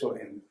successful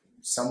in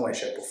some way,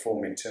 shape or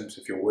form in terms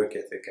of your work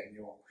ethic and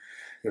your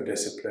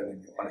discipline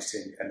and your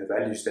honesty and the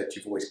values that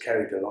you've always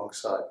carried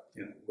alongside,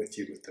 with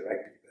you with the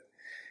rugby. But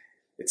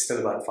it's still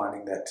about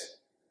finding that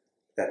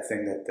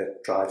thing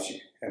that drives you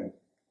and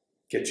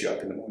gets you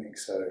up in the morning.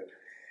 So,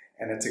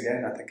 And it's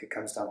again, I think it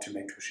comes down to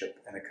mentorship,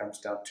 and it comes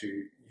down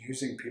to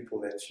using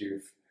people that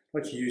you've,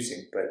 not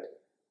using,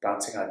 but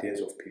bouncing ideas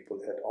off people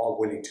that are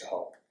willing to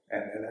help.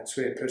 And that's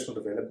where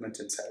personal development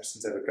and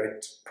Saracens have a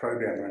great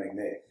program running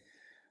there,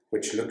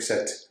 which looks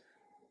at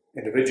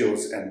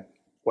individuals and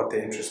what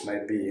their interests may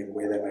be and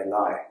where they may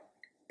lie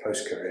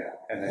post-career.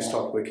 And they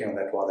start working on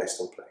that while they're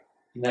still playing.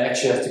 And they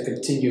actually have to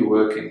continue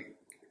working,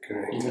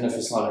 Correct. even if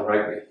it's not in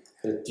rugby.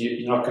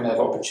 You're not going to have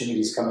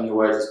opportunities coming your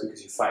way just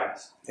because you're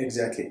famous.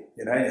 Exactly.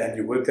 And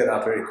you work that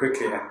out very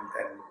quickly, and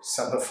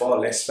some are far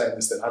less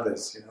famous than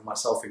others,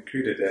 myself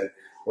included. And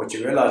what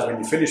you realize when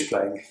you finish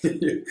playing,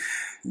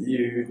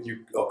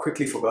 you are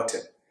quickly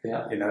forgotten.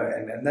 Yeah.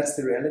 And that's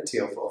the reality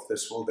of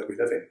this world that we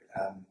live in.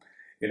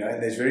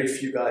 And there's very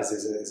few guys.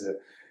 There's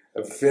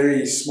a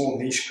very small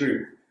niche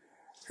group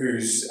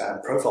whose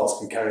profiles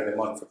can carry them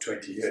on for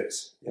 20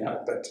 years. Yeah.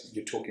 But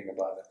you're talking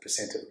about a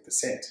percent of a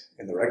percent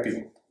in the rugby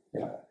world.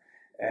 Yeah.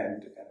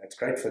 And it's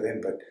great for them,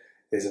 but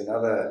there's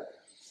another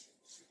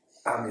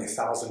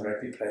 1,000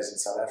 rugby players in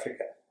South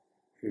Africa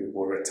who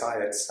will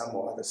retire at some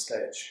or other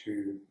stage,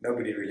 who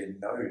nobody really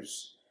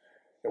knows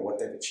what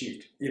they've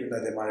achieved, even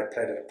though they might have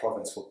played at a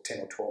province for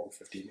 10 or 12 or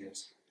 15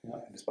 years. And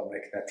just by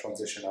making that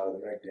transition out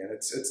of the rugby. And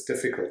it's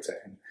difficult.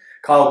 And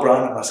Kyle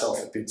Brown and myself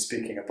have been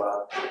speaking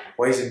about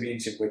ways and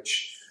means in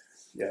which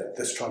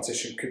this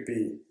transition could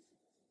be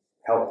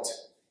helped,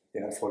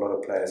 for a lot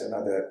of players.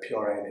 Another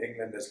PRA in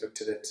England has looked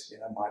at it.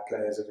 My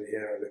players over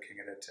here are looking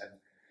at it.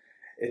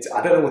 And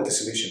I don't know what the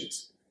solution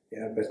is,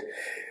 but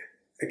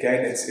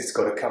again, it's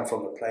got to come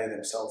from the player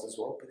themselves as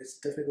well. But it's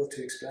difficult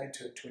to explain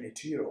to a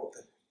 22-year-old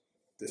that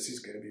this is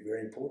going to be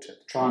very important.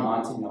 Try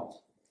 19-year-old.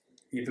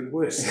 Even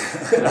worse.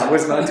 I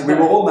was 19. We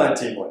were all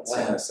 19 once.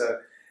 So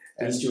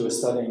at least you were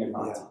studying at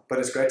 19. Yeah, but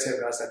it's great to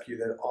have guys like you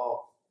that are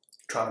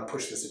trying to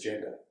push this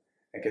agenda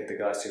and get the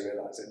guys to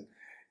realize. And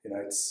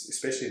it's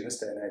especially in this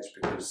day and age,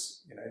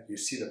 because you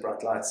see the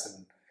bright lights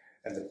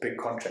and the big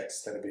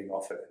contracts that are being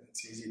offered, and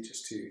it's easy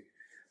just to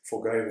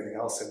forego everything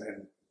else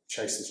and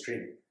chase this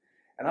dream.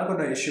 And I've got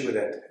no issue with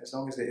that, as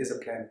long as there is a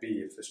plan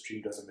B if this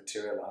dream doesn't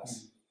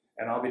materialize.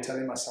 And I'll be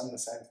telling my son the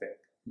same thing.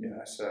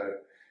 So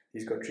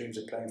he's got dreams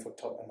of playing for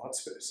Tottenham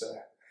Hotspur, so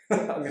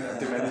I'm going to have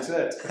to manage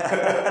that.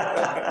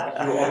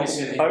 You're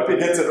obviously I hope he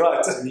gets it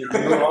right.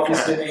 You're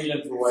obviously in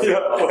England for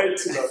way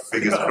too long.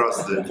 Fingers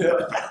crossed then.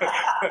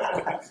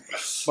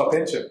 My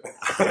pension.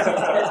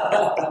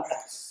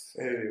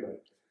 Anyway.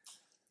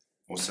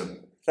 Awesome.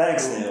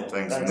 Thanks, Neil.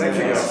 Thanks. Thank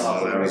you guys.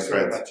 That was Thanks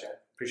very great. much.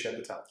 Appreciate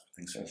the time.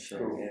 Thanks.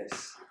 Sure,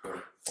 yes.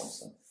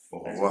 Awesome. Au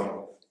revoir.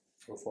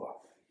 Au revoir.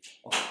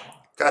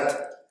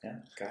 Cut. Yeah,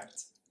 got.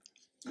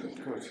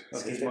 Good.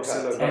 Let's Okay, get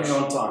Marcelo And you're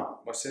on Bosch. time.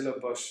 Marcelo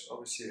Bosch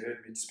obviously heard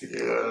me speak.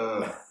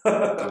 Yeah.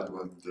 That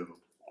one do.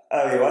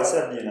 Oh, your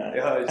WhatsApp,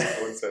 Yeah, I just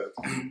thought so.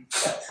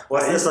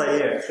 What's this I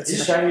hear? It's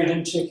a shame you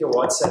didn't check your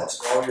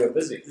WhatsApps while you were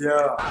busy.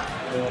 Yeah.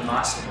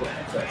 Nice little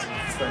effort.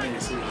 Funny, you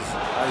see,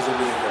 I was